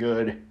teams are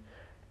good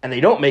and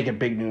they don't make a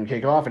big noon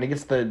kickoff and it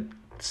gets the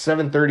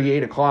 7:30,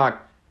 8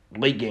 o'clock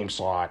late game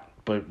slot.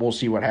 But we'll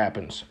see what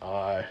happens.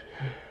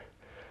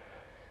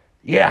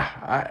 Yeah,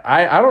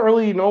 I don't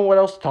really know what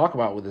else to talk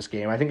about with this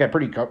game. I think I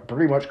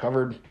pretty much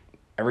covered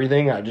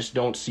everything. I just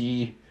don't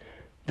see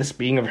this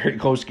being a very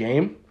close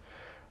game.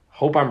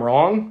 Hope I'm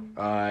wrong,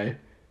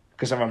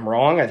 because if I'm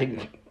wrong, I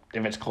think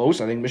if it's close,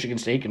 I think Michigan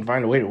State can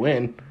find a way to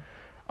win.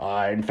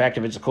 In fact,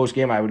 if it's a close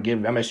game, I would give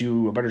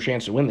MSU a better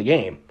chance to win the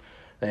game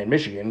than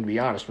Michigan, to be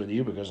honest with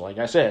you, because like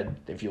I said,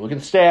 if you look at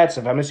the stats,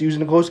 if MSU's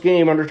in a close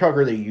game under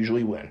Tucker, they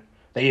usually win.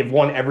 They have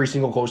won every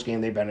single close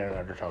game they've been in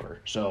under Tucker.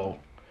 So,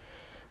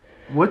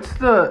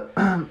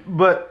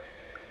 but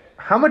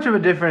how much of a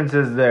difference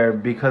is there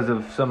because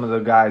of some of the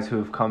guys who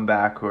have come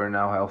back who are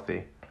now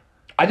healthy?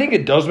 I think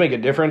it does make a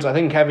difference. I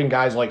think having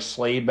guys like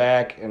Slade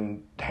back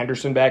and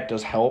Henderson back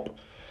does help.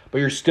 But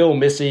you're still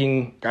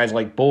missing guys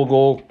like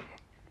Bogle,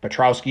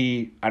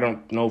 Petrowski. I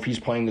don't know if he's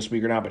playing this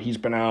week or not, but he's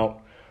been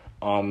out.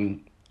 I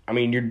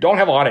mean, you don't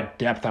have a lot of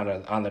depth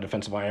on the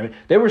defensive line. I mean,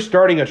 they were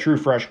starting a true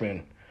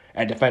freshman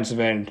at defensive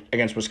end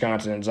against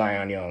Wisconsin and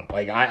Zion Young.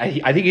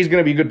 I think he's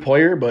going to be a good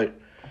player, but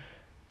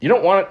you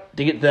don't want it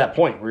to get to that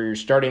point where you're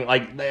starting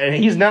like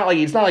it's not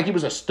like he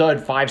was a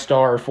stud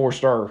 5-star or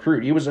 4-star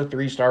recruit. He was a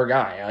 3-star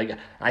guy. Like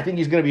I think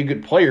he's going to be a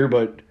good player,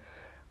 but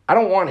I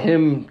don't want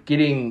him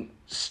getting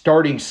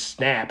starting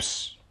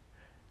snaps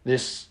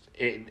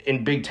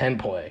in Big Ten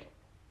play.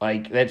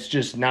 Like that's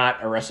just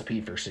not a recipe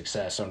for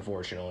success,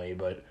 unfortunately.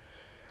 But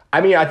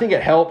I mean, I think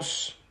it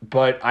helps,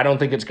 but I don't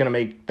think it's going to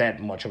make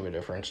that much of a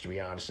difference, to be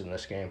honest, in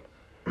this game.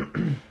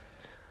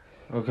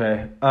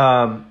 Okay.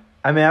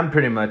 I mean, I'm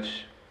pretty much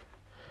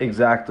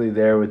exactly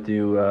there with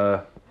you.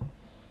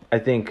 I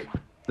think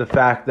the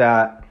fact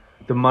that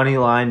the money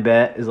line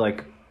bet is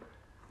like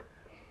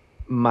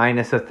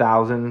minus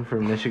 1,000 for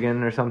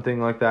Michigan or something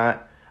like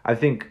that, I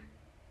think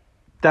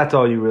that's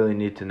all you really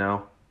need to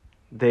know.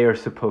 They are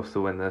supposed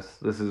to win this.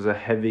 This is a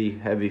heavy,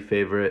 heavy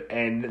favorite.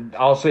 And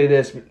I'll say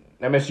this,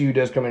 MSU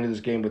does come into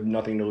this game with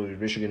nothing to lose.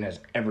 Michigan has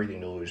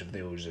everything to lose if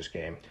they lose this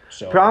game.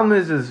 So problem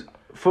is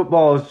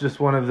football is just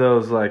one of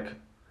those, like,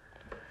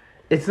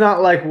 it's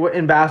not like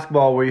in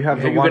basketball where you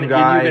have the one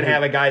guy. You can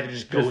have a guy that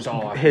just goes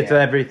off. Hits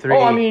every three.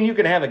 Oh, I mean, you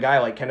can have a guy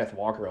like Kenneth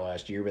Walker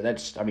last year, but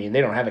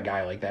they don't have a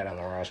guy like that on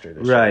the roster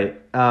this year.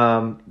 Right.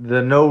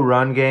 The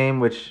no-run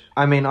game, which,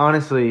 I mean,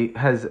 honestly,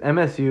 has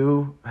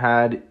MSU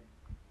had,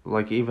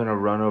 like, even a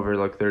run over,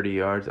 like, 30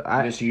 yards?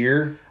 This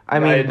year? I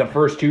mean, the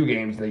first 2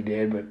 games they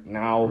did, but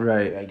now,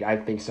 right. Like, I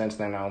think since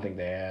then, I don't think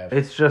they have.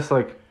 It's just,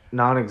 like,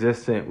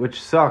 non-existent, which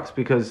sucks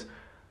because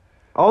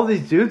all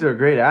these dudes are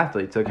great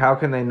athletes. Like, how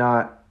can they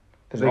not?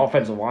 Because the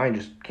offensive line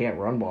just can't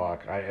run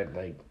block.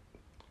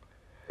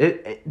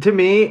 To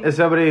me, as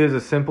somebody who's a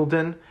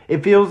simpleton,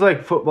 it feels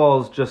like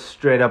football is just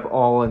straight up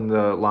all in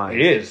the line.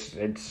 It is.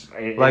 It's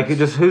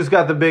just who's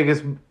got the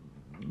biggest.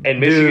 And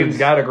Michigan's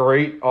got a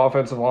great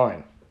offensive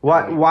line.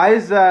 Why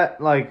is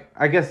that? Like,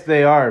 I guess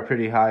they are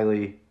pretty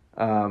highly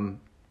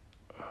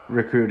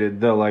recruited,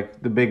 though.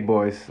 Like the big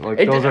boys, like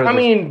those are. I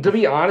mean, to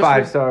be honest,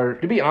 5-star.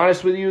 To be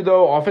honest with you,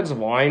 though, offensive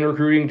line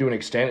recruiting to an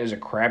extent is a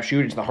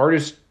crapshoot. It's the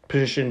hardest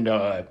position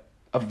to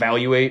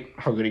evaluate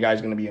how good a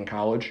guy's going to be in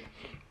college.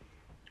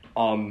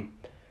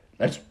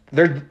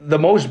 They're the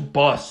most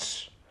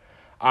busts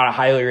out of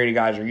highly rated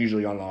guys are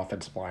usually on the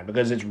offensive line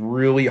because it's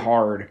really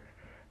hard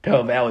to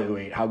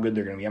evaluate how good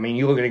they're going to be. I mean,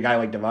 you look at a guy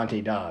like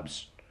Devontae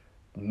Dobbs,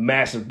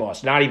 massive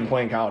bust, not even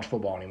playing college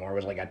football anymore. It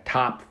was like a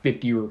top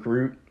 50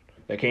 recruit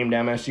that came to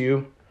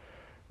MSU.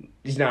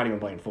 He's not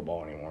even playing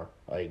football anymore.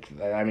 Like,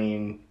 I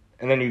mean,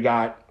 and then you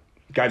got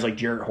guys like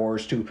Jarrett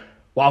Horst, who,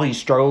 while he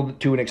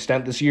struggled to an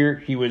extent this year,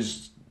 he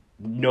was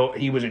a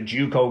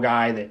JUCO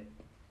guy that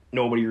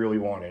nobody really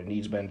wanted, and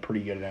he's been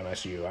pretty good at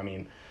MSU. I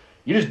mean,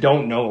 you just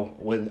don't know.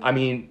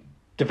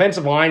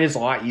 Defensive line is a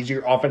lot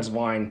easier. Offensive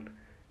line,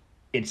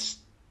 it's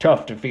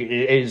tough to figure.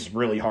 It is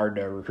really hard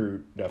to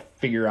recruit, to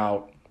figure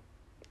out,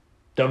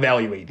 to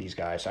evaluate these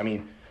guys. I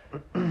mean,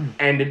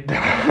 and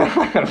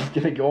I'm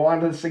going to go on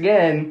to this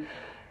again.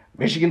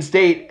 Michigan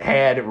State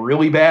had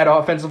really bad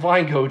offensive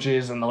line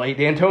coaches in the late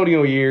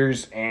D'Antonio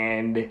years,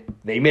 and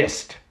they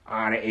missed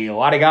on a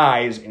lot of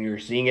guys, and you're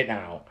seeing it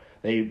now.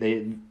 They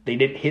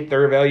didn't hit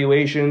their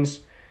evaluations,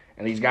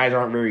 and these guys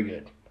aren't very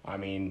good. I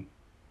mean,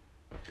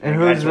 and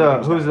who's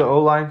the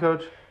O-line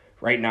coach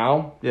right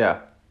now?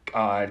 Yeah,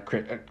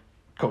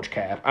 Coach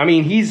Cap. I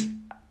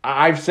mean,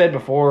 I've said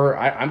before,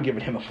 I'm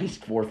giving him at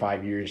least 4 or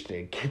 5 years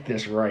to get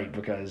this right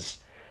because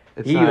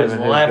he has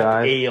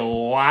left a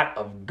lot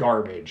of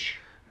garbage.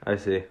 I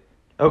see.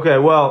 Okay,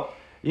 well,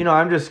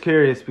 I'm just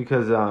curious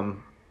because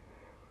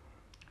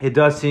it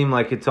does seem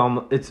like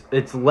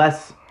it's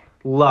less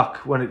luck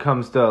when it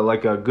comes to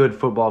like a good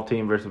football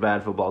team versus a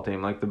bad football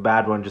team. Like the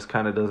bad one just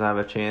kind of doesn't have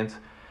a chance.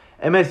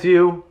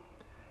 MSU,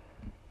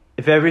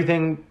 if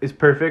everything is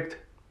perfect,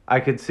 I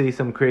could see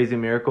some crazy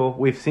miracle.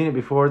 We've seen it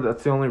before.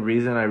 That's the only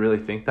reason I really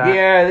think that.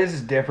 Yeah, this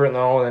is different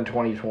though than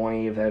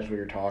 2020 if that's what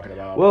you're talking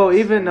about. Well,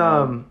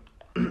 even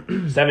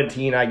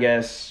 17, I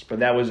guess, but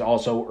that was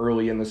also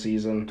early in the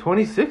season.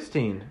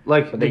 2016,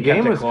 like the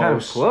game was kind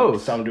of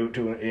close.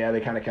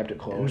 They kind of kept it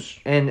close.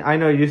 And I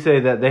know you say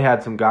that they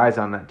had some guys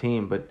on that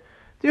team, but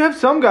you have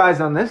some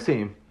guys on this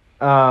team.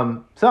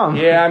 Some.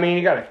 Yeah, I mean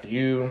you got a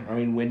few. I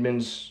mean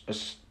Windman's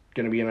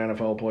going to be an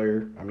NFL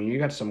player. I mean you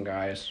got some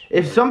guys.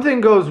 If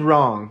something goes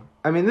wrong,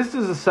 I mean this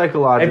is a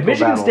psychological battle. If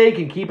Michigan battle. State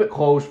can keep it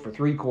close for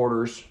 3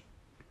 quarters,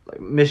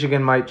 like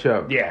Michigan might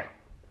choke. Yeah.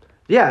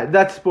 Yeah,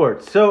 that's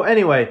sports. So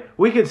anyway,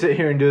 we could sit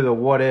here and do the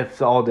what ifs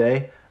all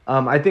day.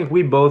 I think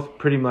we both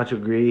pretty much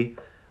agree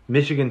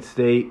Michigan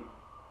State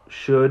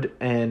should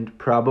and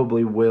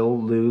probably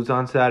will lose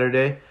on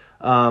Saturday.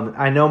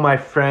 I know my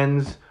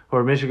friends who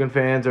are Michigan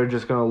fans are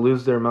just going to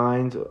lose their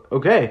minds.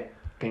 Okay,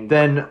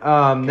 then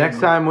next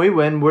time we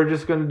win, we're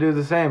just going to do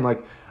the same.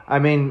 Like, I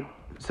mean,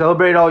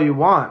 celebrate all you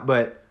want,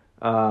 but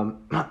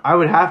I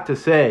would have to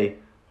say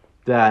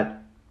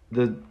that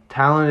the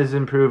talent is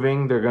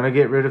improving. They're going to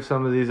get rid of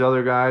some of these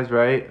other guys,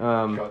 right?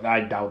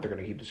 I doubt they're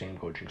going to keep the same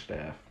coaching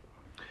staff.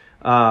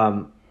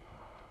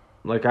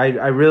 Like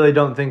I really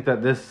don't think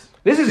that this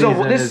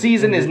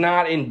season is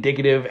not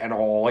indicative at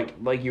all,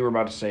 like you were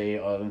about to say,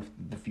 of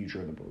the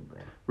future of the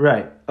program.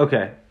 Right.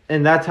 Okay.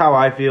 and that's how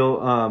I feel.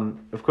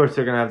 Of course,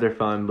 they're going to have their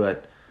fun,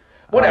 but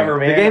Whatever,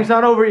 man. The game's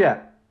not over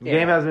yet. The Yeah.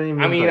 game hasn't even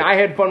been I mean, played. I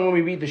had fun when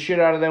we beat the shit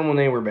out of them when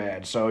they were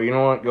bad. So, you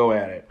know what? Go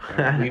at it.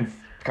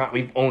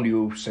 We've owned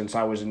you since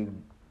I was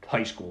in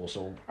high school,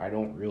 so I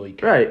don't really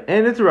care. Right,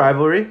 and it's a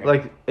rivalry.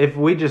 Like, if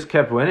we just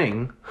kept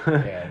winning,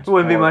 it's it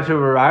wouldn't be boring. much of a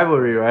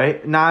rivalry,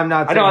 right? No, I'm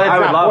not I saying know I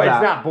would love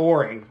that. It's not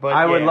boring, but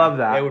I would love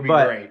that. It would be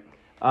but, great.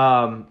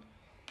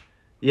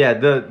 Yeah,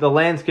 the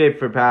landscape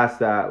for past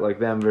that, like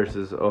them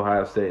versus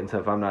Ohio State and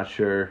stuff, I'm not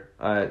sure.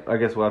 I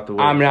guess we'll have to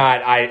wait. I'm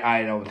not.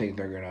 I don't think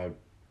they're gonna.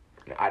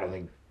 I don't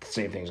think the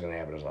same thing's gonna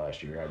happen as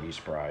last year. I'd be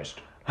surprised.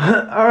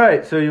 All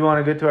right, so you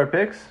want to get to our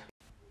picks?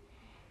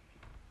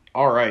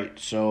 All right,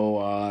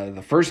 so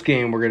the first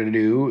game we're going to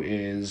do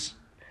is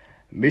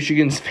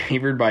Michigan's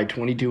favored by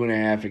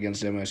 22.5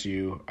 against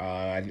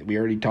MSU. We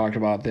already talked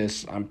about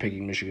this. I'm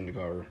picking Michigan to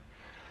cover.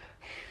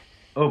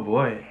 Oh,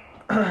 boy.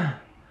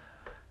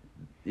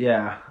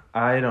 Yeah,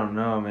 I don't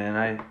know, man.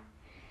 I've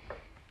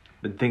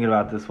been thinking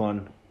about this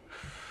one.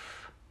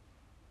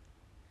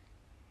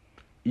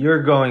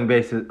 You're going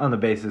on the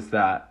basis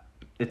that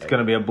it's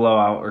going to be a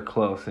blowout or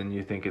close, and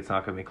you think it's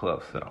not going to be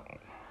close. So,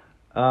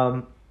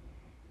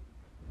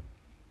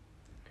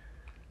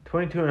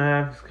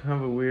 22.5 is kind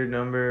of a weird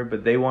number,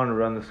 but they want to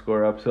run the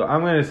score up. So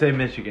I'm going to say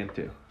Michigan,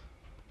 too.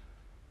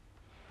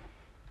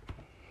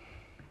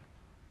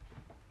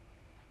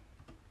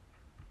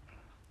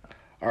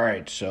 All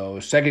right, so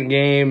second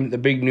game, the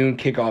Big Noon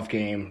kickoff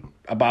game.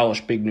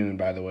 Abolish Big Noon,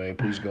 by the way.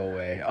 Please go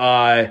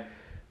away.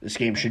 This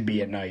game should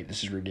be at night.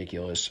 This is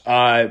ridiculous.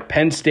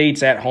 Penn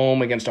State's at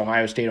home against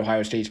Ohio State.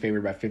 Ohio State's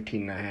favored by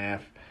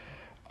 15.5.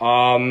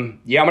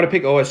 I'm going to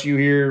pick OSU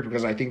here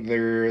because I think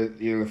they're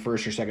either the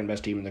first or second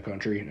best team in the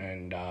country,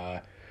 and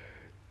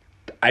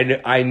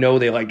I know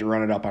they like to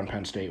run it up on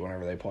Penn State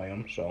whenever they play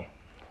them. So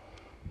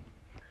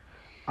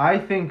I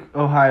think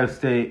Ohio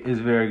State is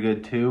very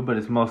good too, but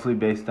it's mostly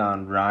based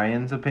on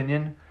Ryan's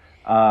opinion.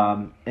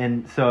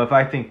 And so if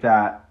I think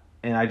that,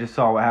 and I just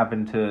saw what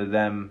happened to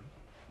them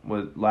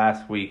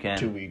last weekend.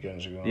 2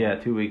 weekends ago. Yeah,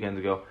 2 weekends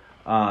ago.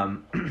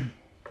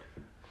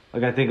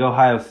 Like I think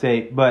Ohio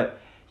State, but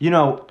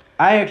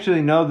I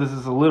actually know this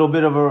is a little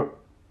bit of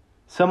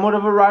somewhat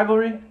of a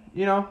rivalry,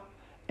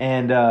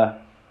 and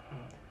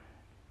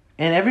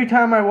every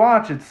time I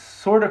watch, it's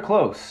sort of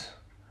close,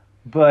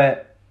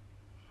 but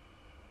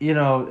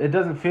it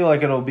doesn't feel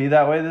like it'll be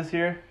that way this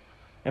year.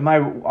 Am I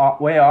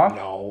way off?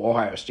 No,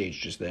 Ohio State's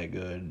just that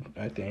good,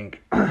 I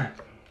think.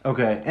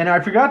 Okay, and I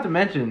forgot to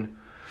mention,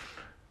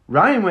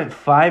 Ryan went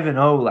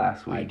 5-0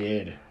 last week. I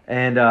did.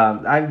 And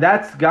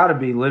that's got to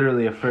be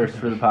literally a first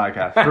for the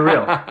podcast, for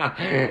real.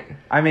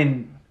 I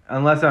mean,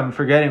 unless I'm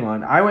forgetting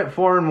one. I went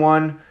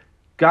 4-1,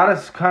 got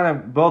us kind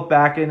of both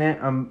back in it.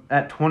 I'm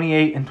at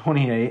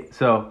 28-28,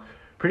 so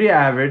pretty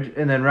average.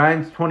 And then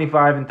Ryan's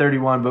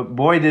 25-31, but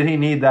boy, did he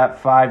need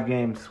that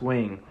 5-game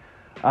swing.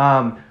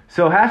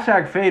 So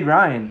hashtag fade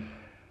Ryan.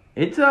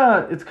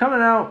 It's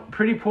coming out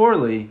pretty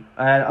poorly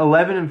at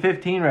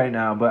 11-15 right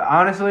now. But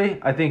honestly,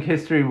 I think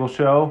history will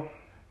show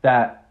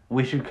that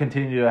we should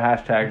continue to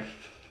hashtag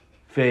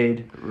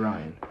fade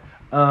Ryan.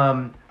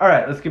 All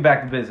right, let's get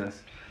back to business.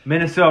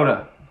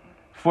 Minnesota,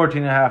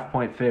 14.5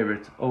 point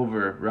favorites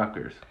over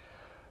Rutgers.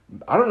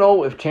 I don't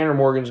know if Tanner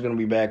Morgan's going to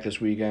be back this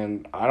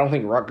weekend. I don't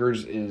think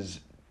Rutgers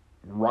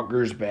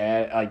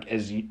bad, like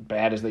as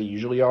bad as they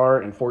usually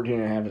are, and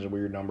 14.5 is a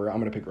weird number.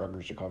 I'm going to pick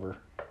Rutgers to cover.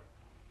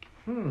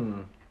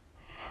 I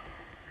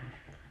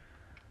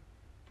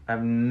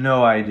have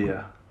no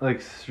idea. Like,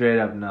 straight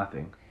up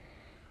nothing.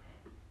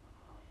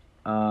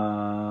 Yeah,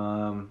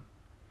 I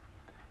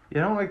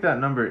don't like that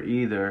number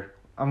either.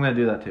 I'm going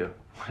to do that too.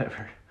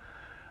 Whatever.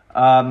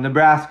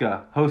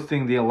 Nebraska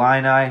hosting the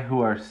Illini, who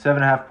are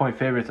 7.5 point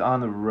favorites on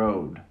the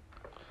road.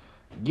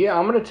 Yeah,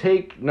 I'm going to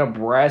take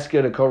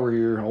Nebraska to cover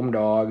here, home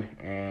dog,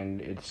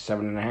 and it's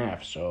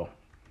 7.5, so.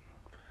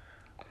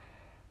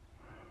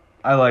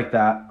 I like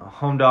that.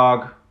 Home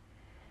dog,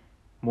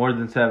 more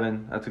than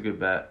 7. That's a good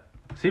bet.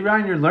 See,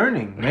 Ryan, you're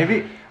learning.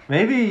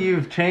 Maybe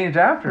you've changed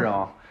after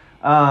all.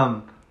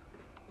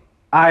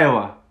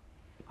 Iowa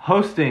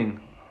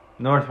hosting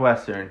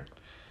Northwestern.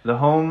 The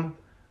home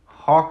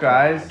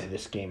Hawkeyes. God,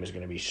 this game is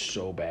going to be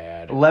so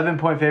bad. 11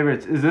 point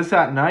favorites. Is this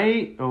at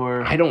night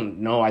or? I don't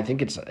know. I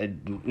think it's a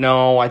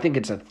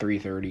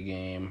 3:30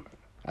 game.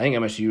 I think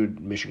MSU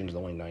Michigan's the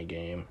only night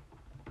game.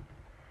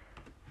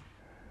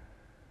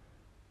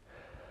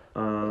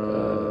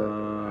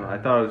 I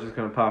thought it was just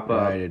gonna pop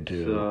up. I did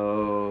too.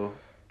 So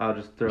I'll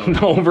just throw.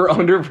 The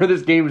over/under for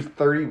this game is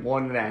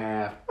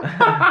 31.5.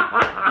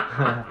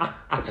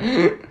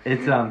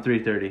 It's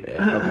 3:30.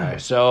 Okay,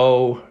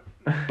 so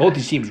both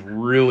these teams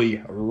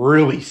really,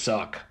 really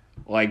suck.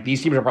 Like,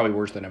 these teams are probably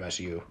worse than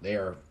MSU. They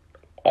are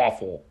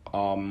awful.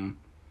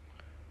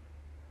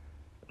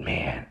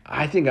 Man,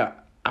 I think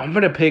I'm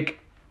going to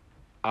pick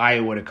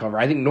Iowa to cover.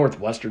 I think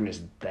Northwestern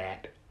is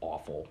that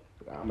awful.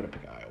 I'm going to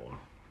pick Iowa.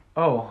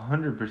 Oh,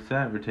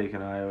 100% we're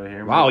taking Iowa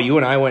here. Wow, you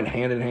and I went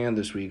hand in hand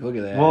this week. Look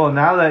at that. Well,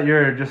 now that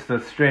you're just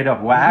a straight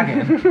up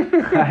wagon,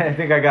 I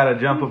think I got to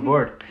jump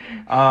aboard.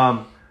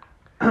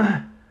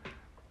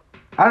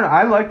 I don't know.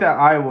 I like that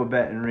Iowa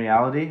bet in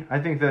reality. I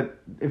think that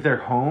if they're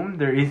home,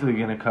 they're easily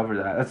going to cover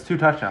that. That's 2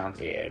 touchdowns.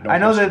 Yeah, I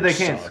know that they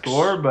Northwestern can't sucks.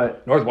 score,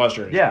 but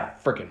Northwestern is Yeah.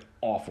 freaking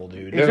awful,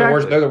 dude.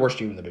 Exactly. They're the worst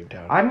team in the Big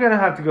Ten. I'm going to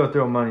have to go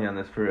throw money on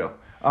this for real.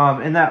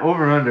 And that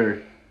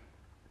over-under,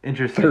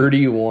 interesting.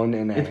 31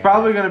 and a It's half.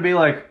 probably going to be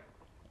like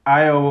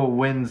Iowa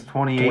wins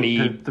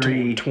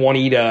 28-3.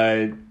 20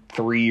 to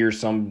 3 or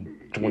some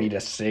 20 to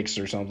 6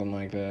 or something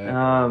like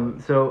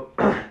that. So,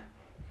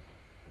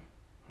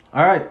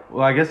 all right.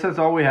 Well, I guess that's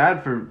all we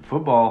had for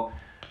football.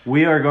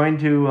 We are going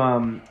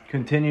to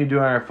continue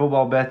doing our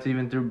football bets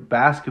even through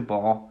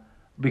basketball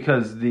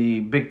because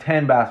the Big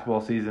Ten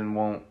basketball season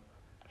won't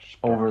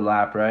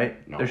overlap,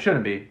 right? No. There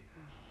shouldn't be.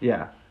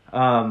 Yeah.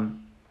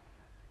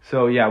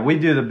 So yeah, we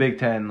do the Big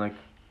Ten like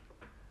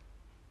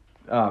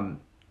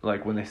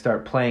when they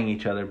start playing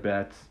each other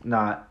bets,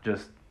 not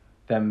just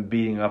them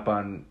beating up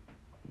on,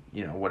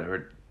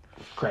 whatever.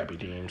 Crappy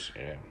teams.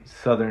 Yeah.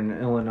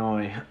 Southern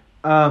Illinois.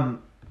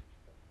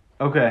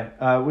 Okay.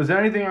 Was there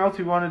anything else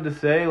you wanted to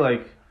say?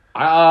 Like,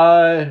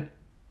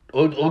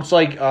 Looks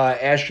like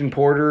Ashton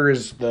Porter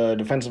is the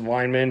defensive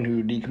lineman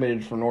who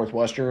decommitted from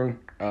Northwestern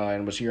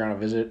and was here on a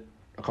visit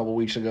a couple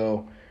weeks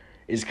ago.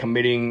 Is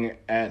committing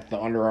at the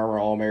Under Armour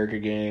All-America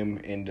game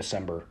in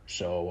December.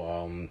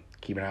 So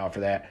keep an eye out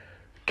for that.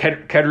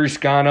 Kedry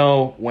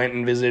Scano went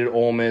and visited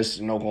Ole Miss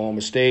and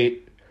Oklahoma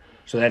State.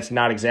 So that's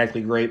not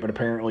exactly great, but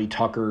apparently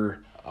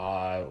Tucker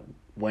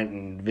went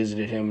and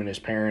visited him and his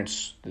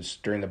parents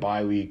during the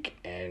bye week,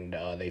 and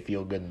they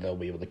feel good that they'll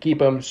be able to keep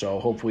him. So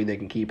hopefully they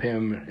can keep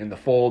him in the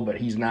fold, but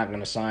he's not going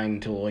to sign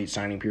until the late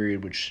signing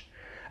period, which,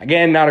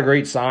 again, not a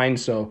great sign.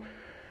 So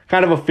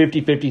kind of a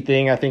 50-50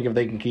 thing, I think, if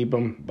they can keep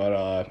him,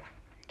 but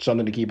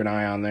something to keep an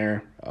eye on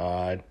there.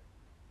 But,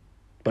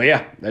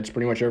 yeah, that's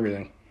pretty much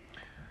everything.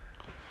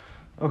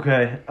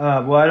 okay.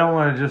 Well, I don't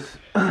want to just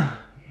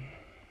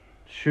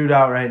shoot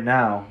out right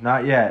now.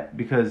 Not yet,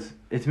 because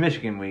it's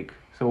Michigan week.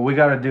 So we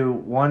got to do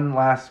one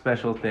last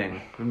special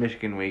thing for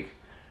Michigan week.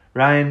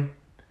 Ryan,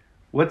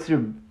 what's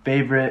your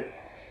favorite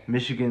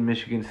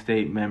Michigan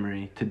State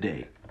memory to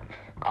date?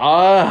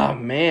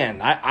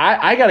 Man,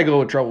 I got to go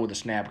with trouble with the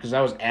snap because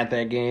I was at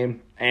that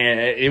game, and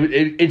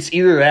it's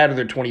either that or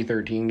the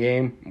 2013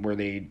 game where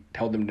they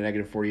held them to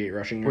negative 48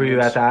 rushing yards. Were you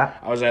at that?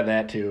 I was at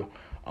that too.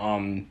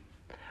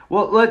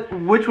 Well,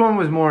 which one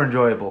was more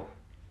enjoyable?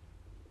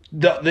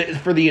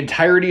 For the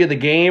entirety of the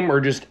game or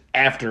just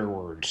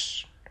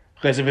afterwards?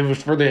 Because if it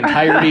was for the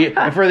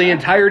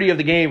entirety, of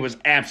the game, it was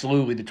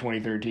absolutely the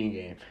 2013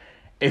 game.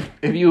 If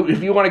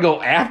you want to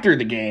go after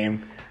the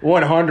game,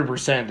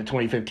 100% the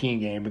 2015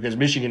 game, because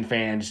Michigan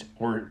fans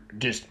were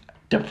just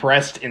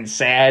depressed and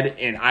sad,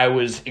 and I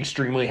was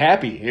extremely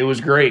happy. It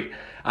was great.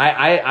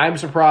 I'm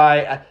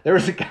surprised. There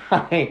was a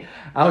guy.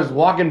 I was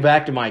walking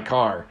back to my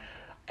car,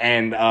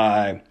 and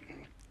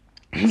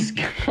this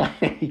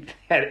guy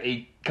had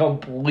a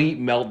complete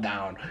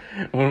meltdown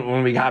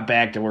when we got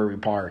back to where we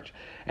parked.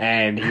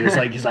 And he's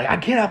like, I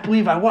cannot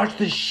believe I watch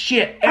this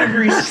shit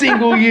every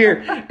single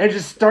year, and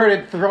just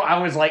started I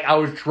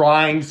was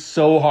trying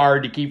so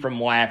hard to keep from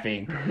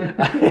laughing.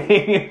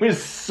 It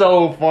was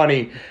so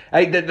funny.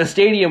 The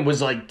stadium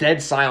was like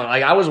dead silent.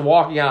 Like I was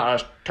walking out, I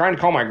was trying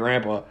to call my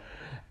grandpa,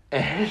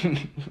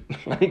 and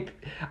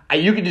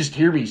you could just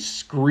hear me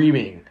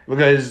screaming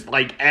because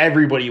like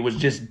everybody was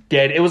just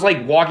dead. It was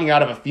like walking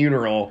out of a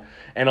funeral.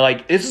 And,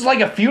 this is like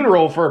a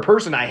funeral for a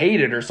person I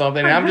hated or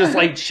something. And I'm just,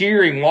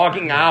 cheering,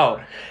 walking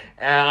out.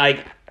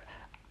 And,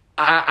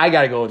 I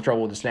got to go with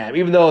trouble with the snap.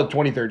 Even though the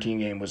 2013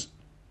 game was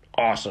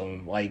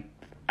awesome.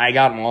 I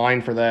got in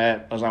line for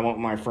that as I went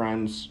with my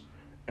friends.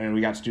 And we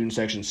got student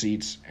section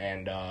seats.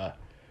 And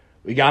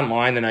we got in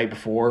line the night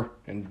before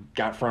and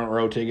got front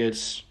row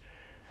tickets.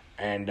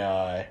 And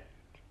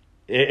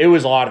it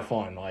was a lot of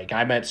fun.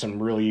 I met a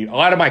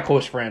lot of my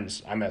close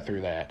friends I met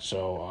through that.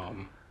 So,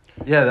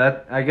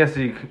 yeah, I guess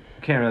you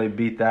can't really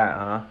beat that,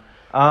 huh?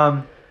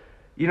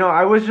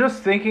 I was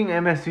just thinking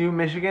MSU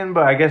Michigan,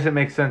 but I guess it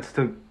makes sense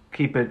to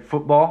keep it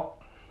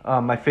football.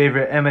 My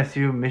favorite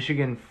MSU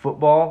Michigan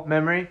football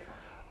memory.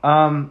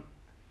 You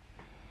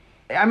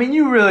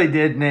really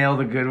did nail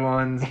the good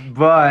ones,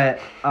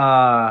 but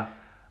I'm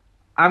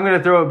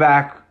gonna throw it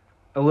back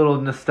a little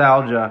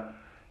nostalgia.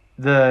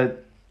 The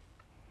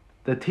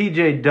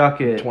TJ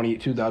Duckett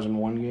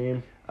 2001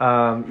 game.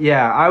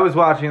 I was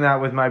watching that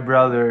with my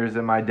brothers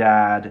and my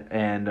dad,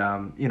 and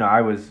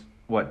I was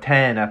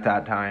 10 at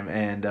that time,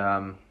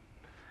 and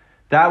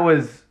that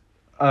was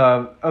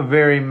a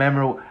very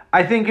memorable.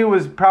 I think it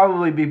was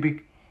probably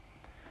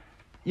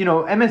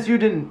MSU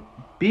didn't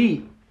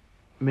beat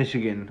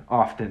Michigan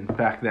often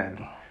back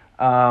then,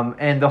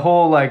 and the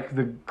whole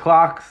the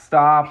clock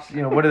stops.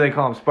 What do they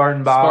call them?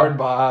 Spartan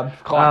Bob.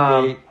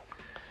 Clock gate.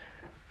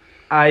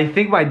 I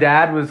think my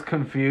dad was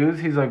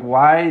confused. He's like,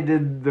 why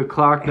did the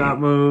clock not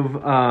move?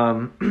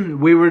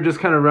 We were just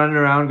kind of running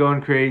around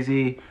going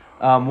crazy.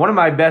 One of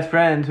my best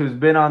friends who's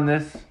been on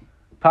this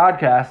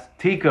podcast,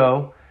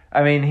 Tico,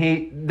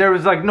 there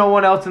was no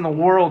one else in the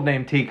world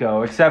named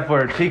Tico except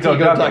for Tico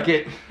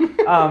Duckett.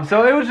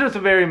 So it was just a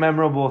very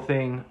memorable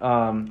thing.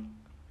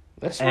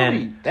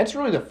 That's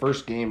really the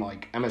first game,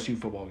 like MSU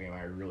football game,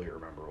 I really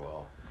remember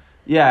well.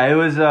 Yeah, it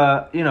was,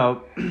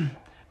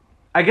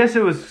 I guess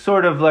it was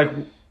sort of like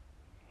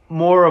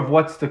more of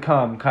what's to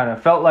come, kind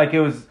of. Felt like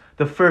it was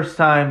the first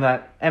time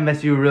that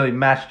MSU really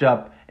matched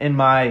up in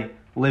my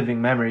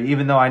living memory,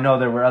 even though I know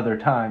there were other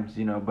times,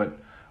 but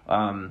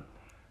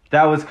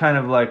that was kind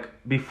of like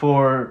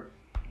before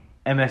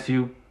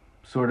MSU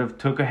sort of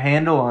took a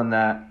handle on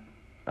that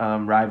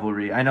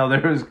rivalry. I know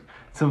there was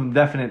some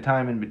definite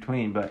time in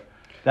between, but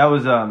that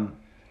was a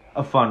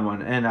fun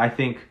one, and I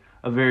think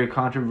a very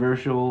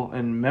controversial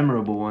and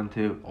memorable one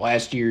too.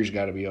 Last year's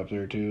got to be up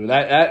there too.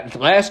 That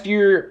last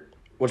year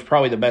was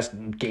probably the best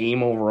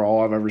game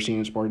overall I've ever seen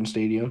in Spartan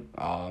Stadium.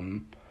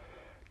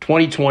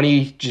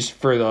 2020, just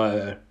for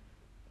the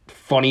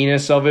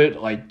funniness of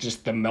it, like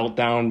just the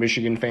meltdown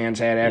Michigan fans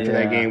had after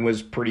that game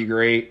was pretty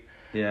great.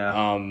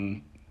 Yeah.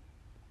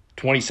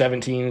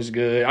 2017 is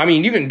good. I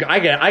mean, I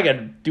got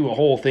to do a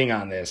whole thing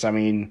on this. I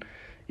mean,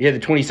 you had the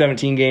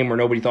 2017 game where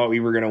nobody thought we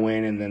were going to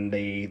win, and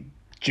then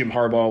Jim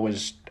Harbaugh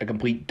was a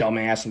complete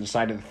dumbass and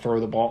decided to throw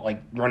the ball,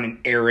 like run an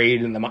air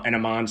raid in a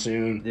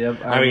monsoon.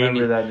 Yep, I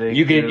remember that day.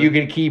 You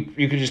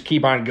could just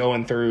keep on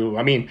going through.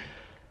 I mean,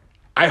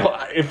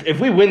 if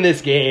we win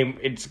this game,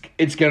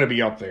 it's going to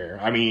be up there.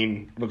 I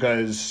mean,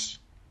 because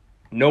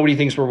nobody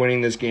thinks we're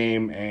winning this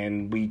game,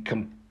 and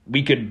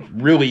we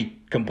could really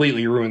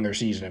completely ruin their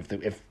season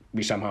if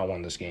we somehow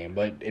won this game.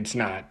 But it's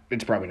not.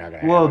 It's probably not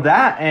going to happen. Well,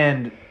 that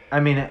and I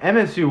mean,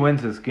 MSU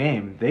wins this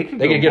game, they could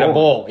get a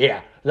bowl.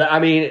 Yeah, I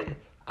mean,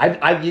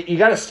 you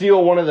got to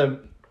steal one of the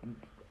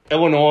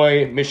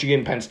Illinois,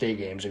 Michigan, Penn State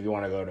games if you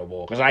want to go to a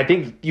bowl, because I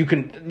think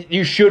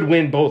you should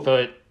win both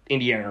the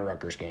Indiana and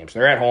Rutgers games.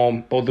 They're at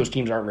home. Both those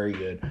teams aren't very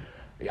good.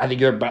 I think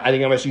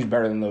MSU is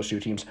better than those two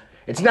teams.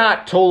 It's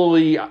not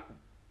totally.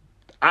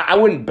 I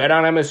wouldn't bet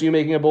on MSU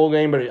making a bowl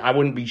game, but I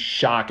wouldn't be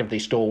shocked if they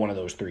stole one of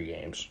those three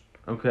games.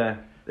 Okay,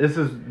 this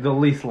is the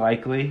least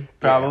likely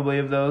probably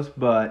of those,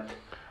 but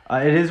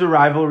it is a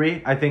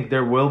rivalry. I think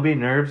there will be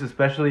nerves,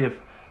 especially if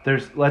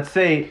there's let's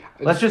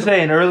just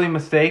say an early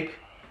mistake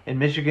and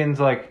Michigan's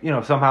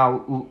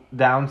somehow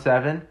down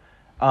 7.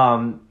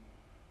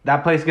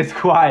 That place gets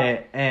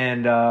quiet,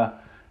 and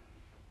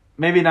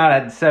maybe not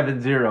at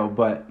 7-0,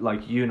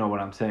 but you know what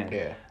I'm saying.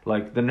 Yeah.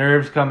 Like the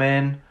nerves come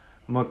in.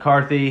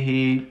 McCarthy,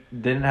 he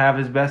didn't have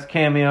his best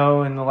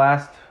cameo in the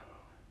last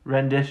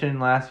rendition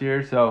last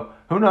year, so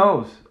who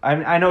knows?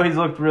 I know he's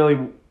looked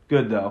really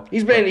good though.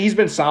 He's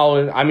been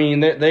solid. I mean,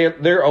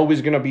 they're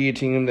always going to be a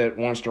team that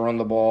wants to run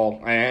the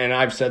ball, and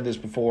I've said this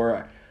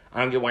before. I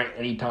don't get why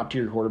any top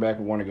tier quarterback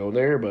would want to go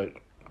there, but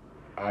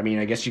I mean,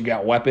 I guess you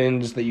got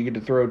weapons that you get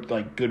to throw,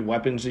 like good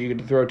weapons that you get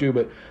to throw to,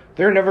 but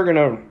they're never going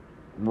to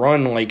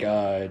run like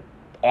a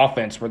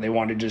offense where they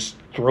want to just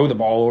throw the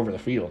ball over the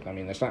field. I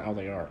mean, that's not how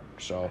they are.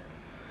 So.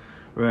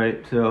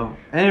 Right. So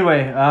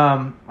anyway,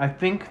 I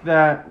think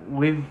that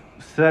we've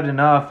said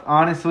enough.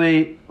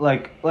 Honestly,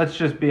 let's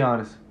just be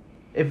honest.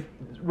 If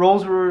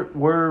roles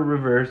were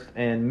reversed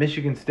and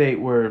Michigan State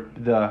were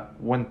the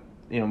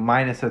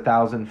minus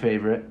 1,000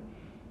 favorite,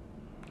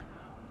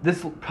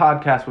 this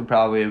podcast would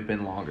probably have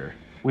been longer.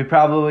 We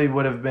probably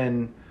would have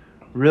been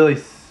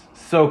really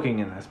soaking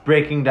in this,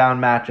 breaking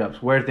down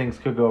matchups, where things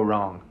could go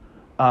wrong.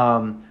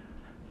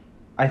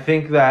 I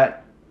think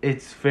that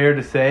it's fair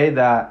to say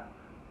that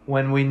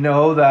when we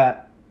know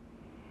that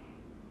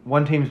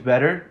one team's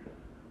better,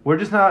 we're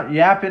just not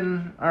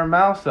yapping our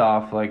mouths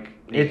off.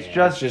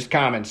 It's just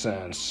common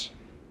sense.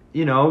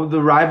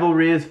 The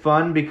rivalry is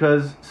fun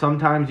because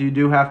sometimes you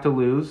do have to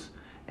lose.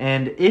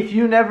 And if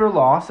you never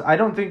lost, I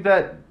don't think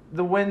that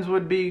the wins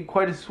would be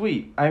quite as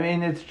sweet. I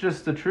mean, it's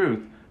just the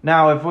truth.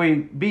 Now, if we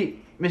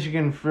beat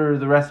Michigan for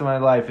the rest of my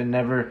life and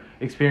never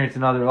experience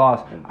another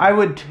loss, I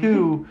would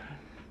too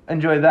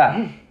enjoy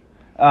that.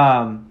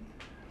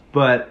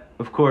 But,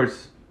 of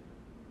course,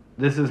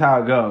 this is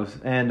how it goes.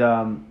 And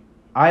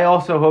I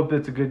also hope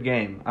it's a good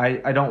game.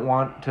 I don't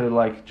want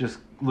to, just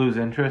lose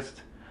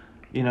interest,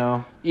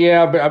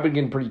 Yeah, but I've been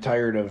getting pretty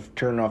tired of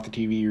turning off the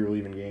TV or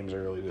leaving games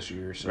early this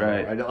year. So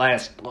right.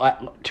 Last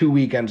 2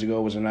 weekends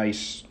ago was a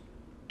nice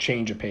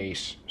change of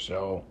pace.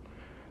 So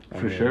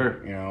For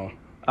sure.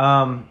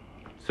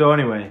 So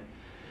anyway,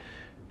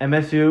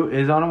 MSU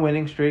is on a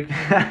winning streak.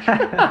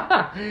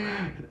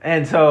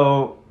 And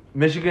so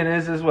Michigan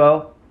is as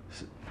well.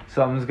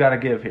 Something's got to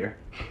give here.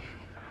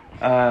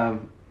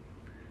 And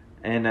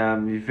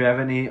if you have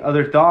any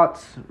other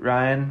thoughts,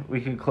 Ryan,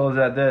 we can close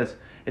at this.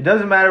 It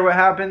doesn't matter what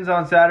happens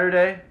on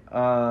Saturday,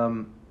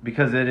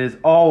 because it is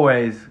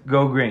always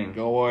go green.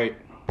 Go white.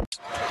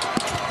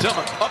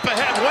 Dillon up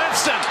ahead,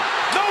 Winston.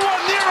 No one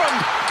near him,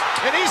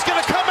 and he's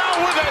going to come out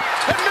with it.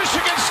 And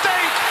Michigan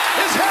State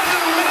is headed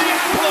to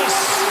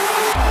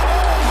Minneapolis.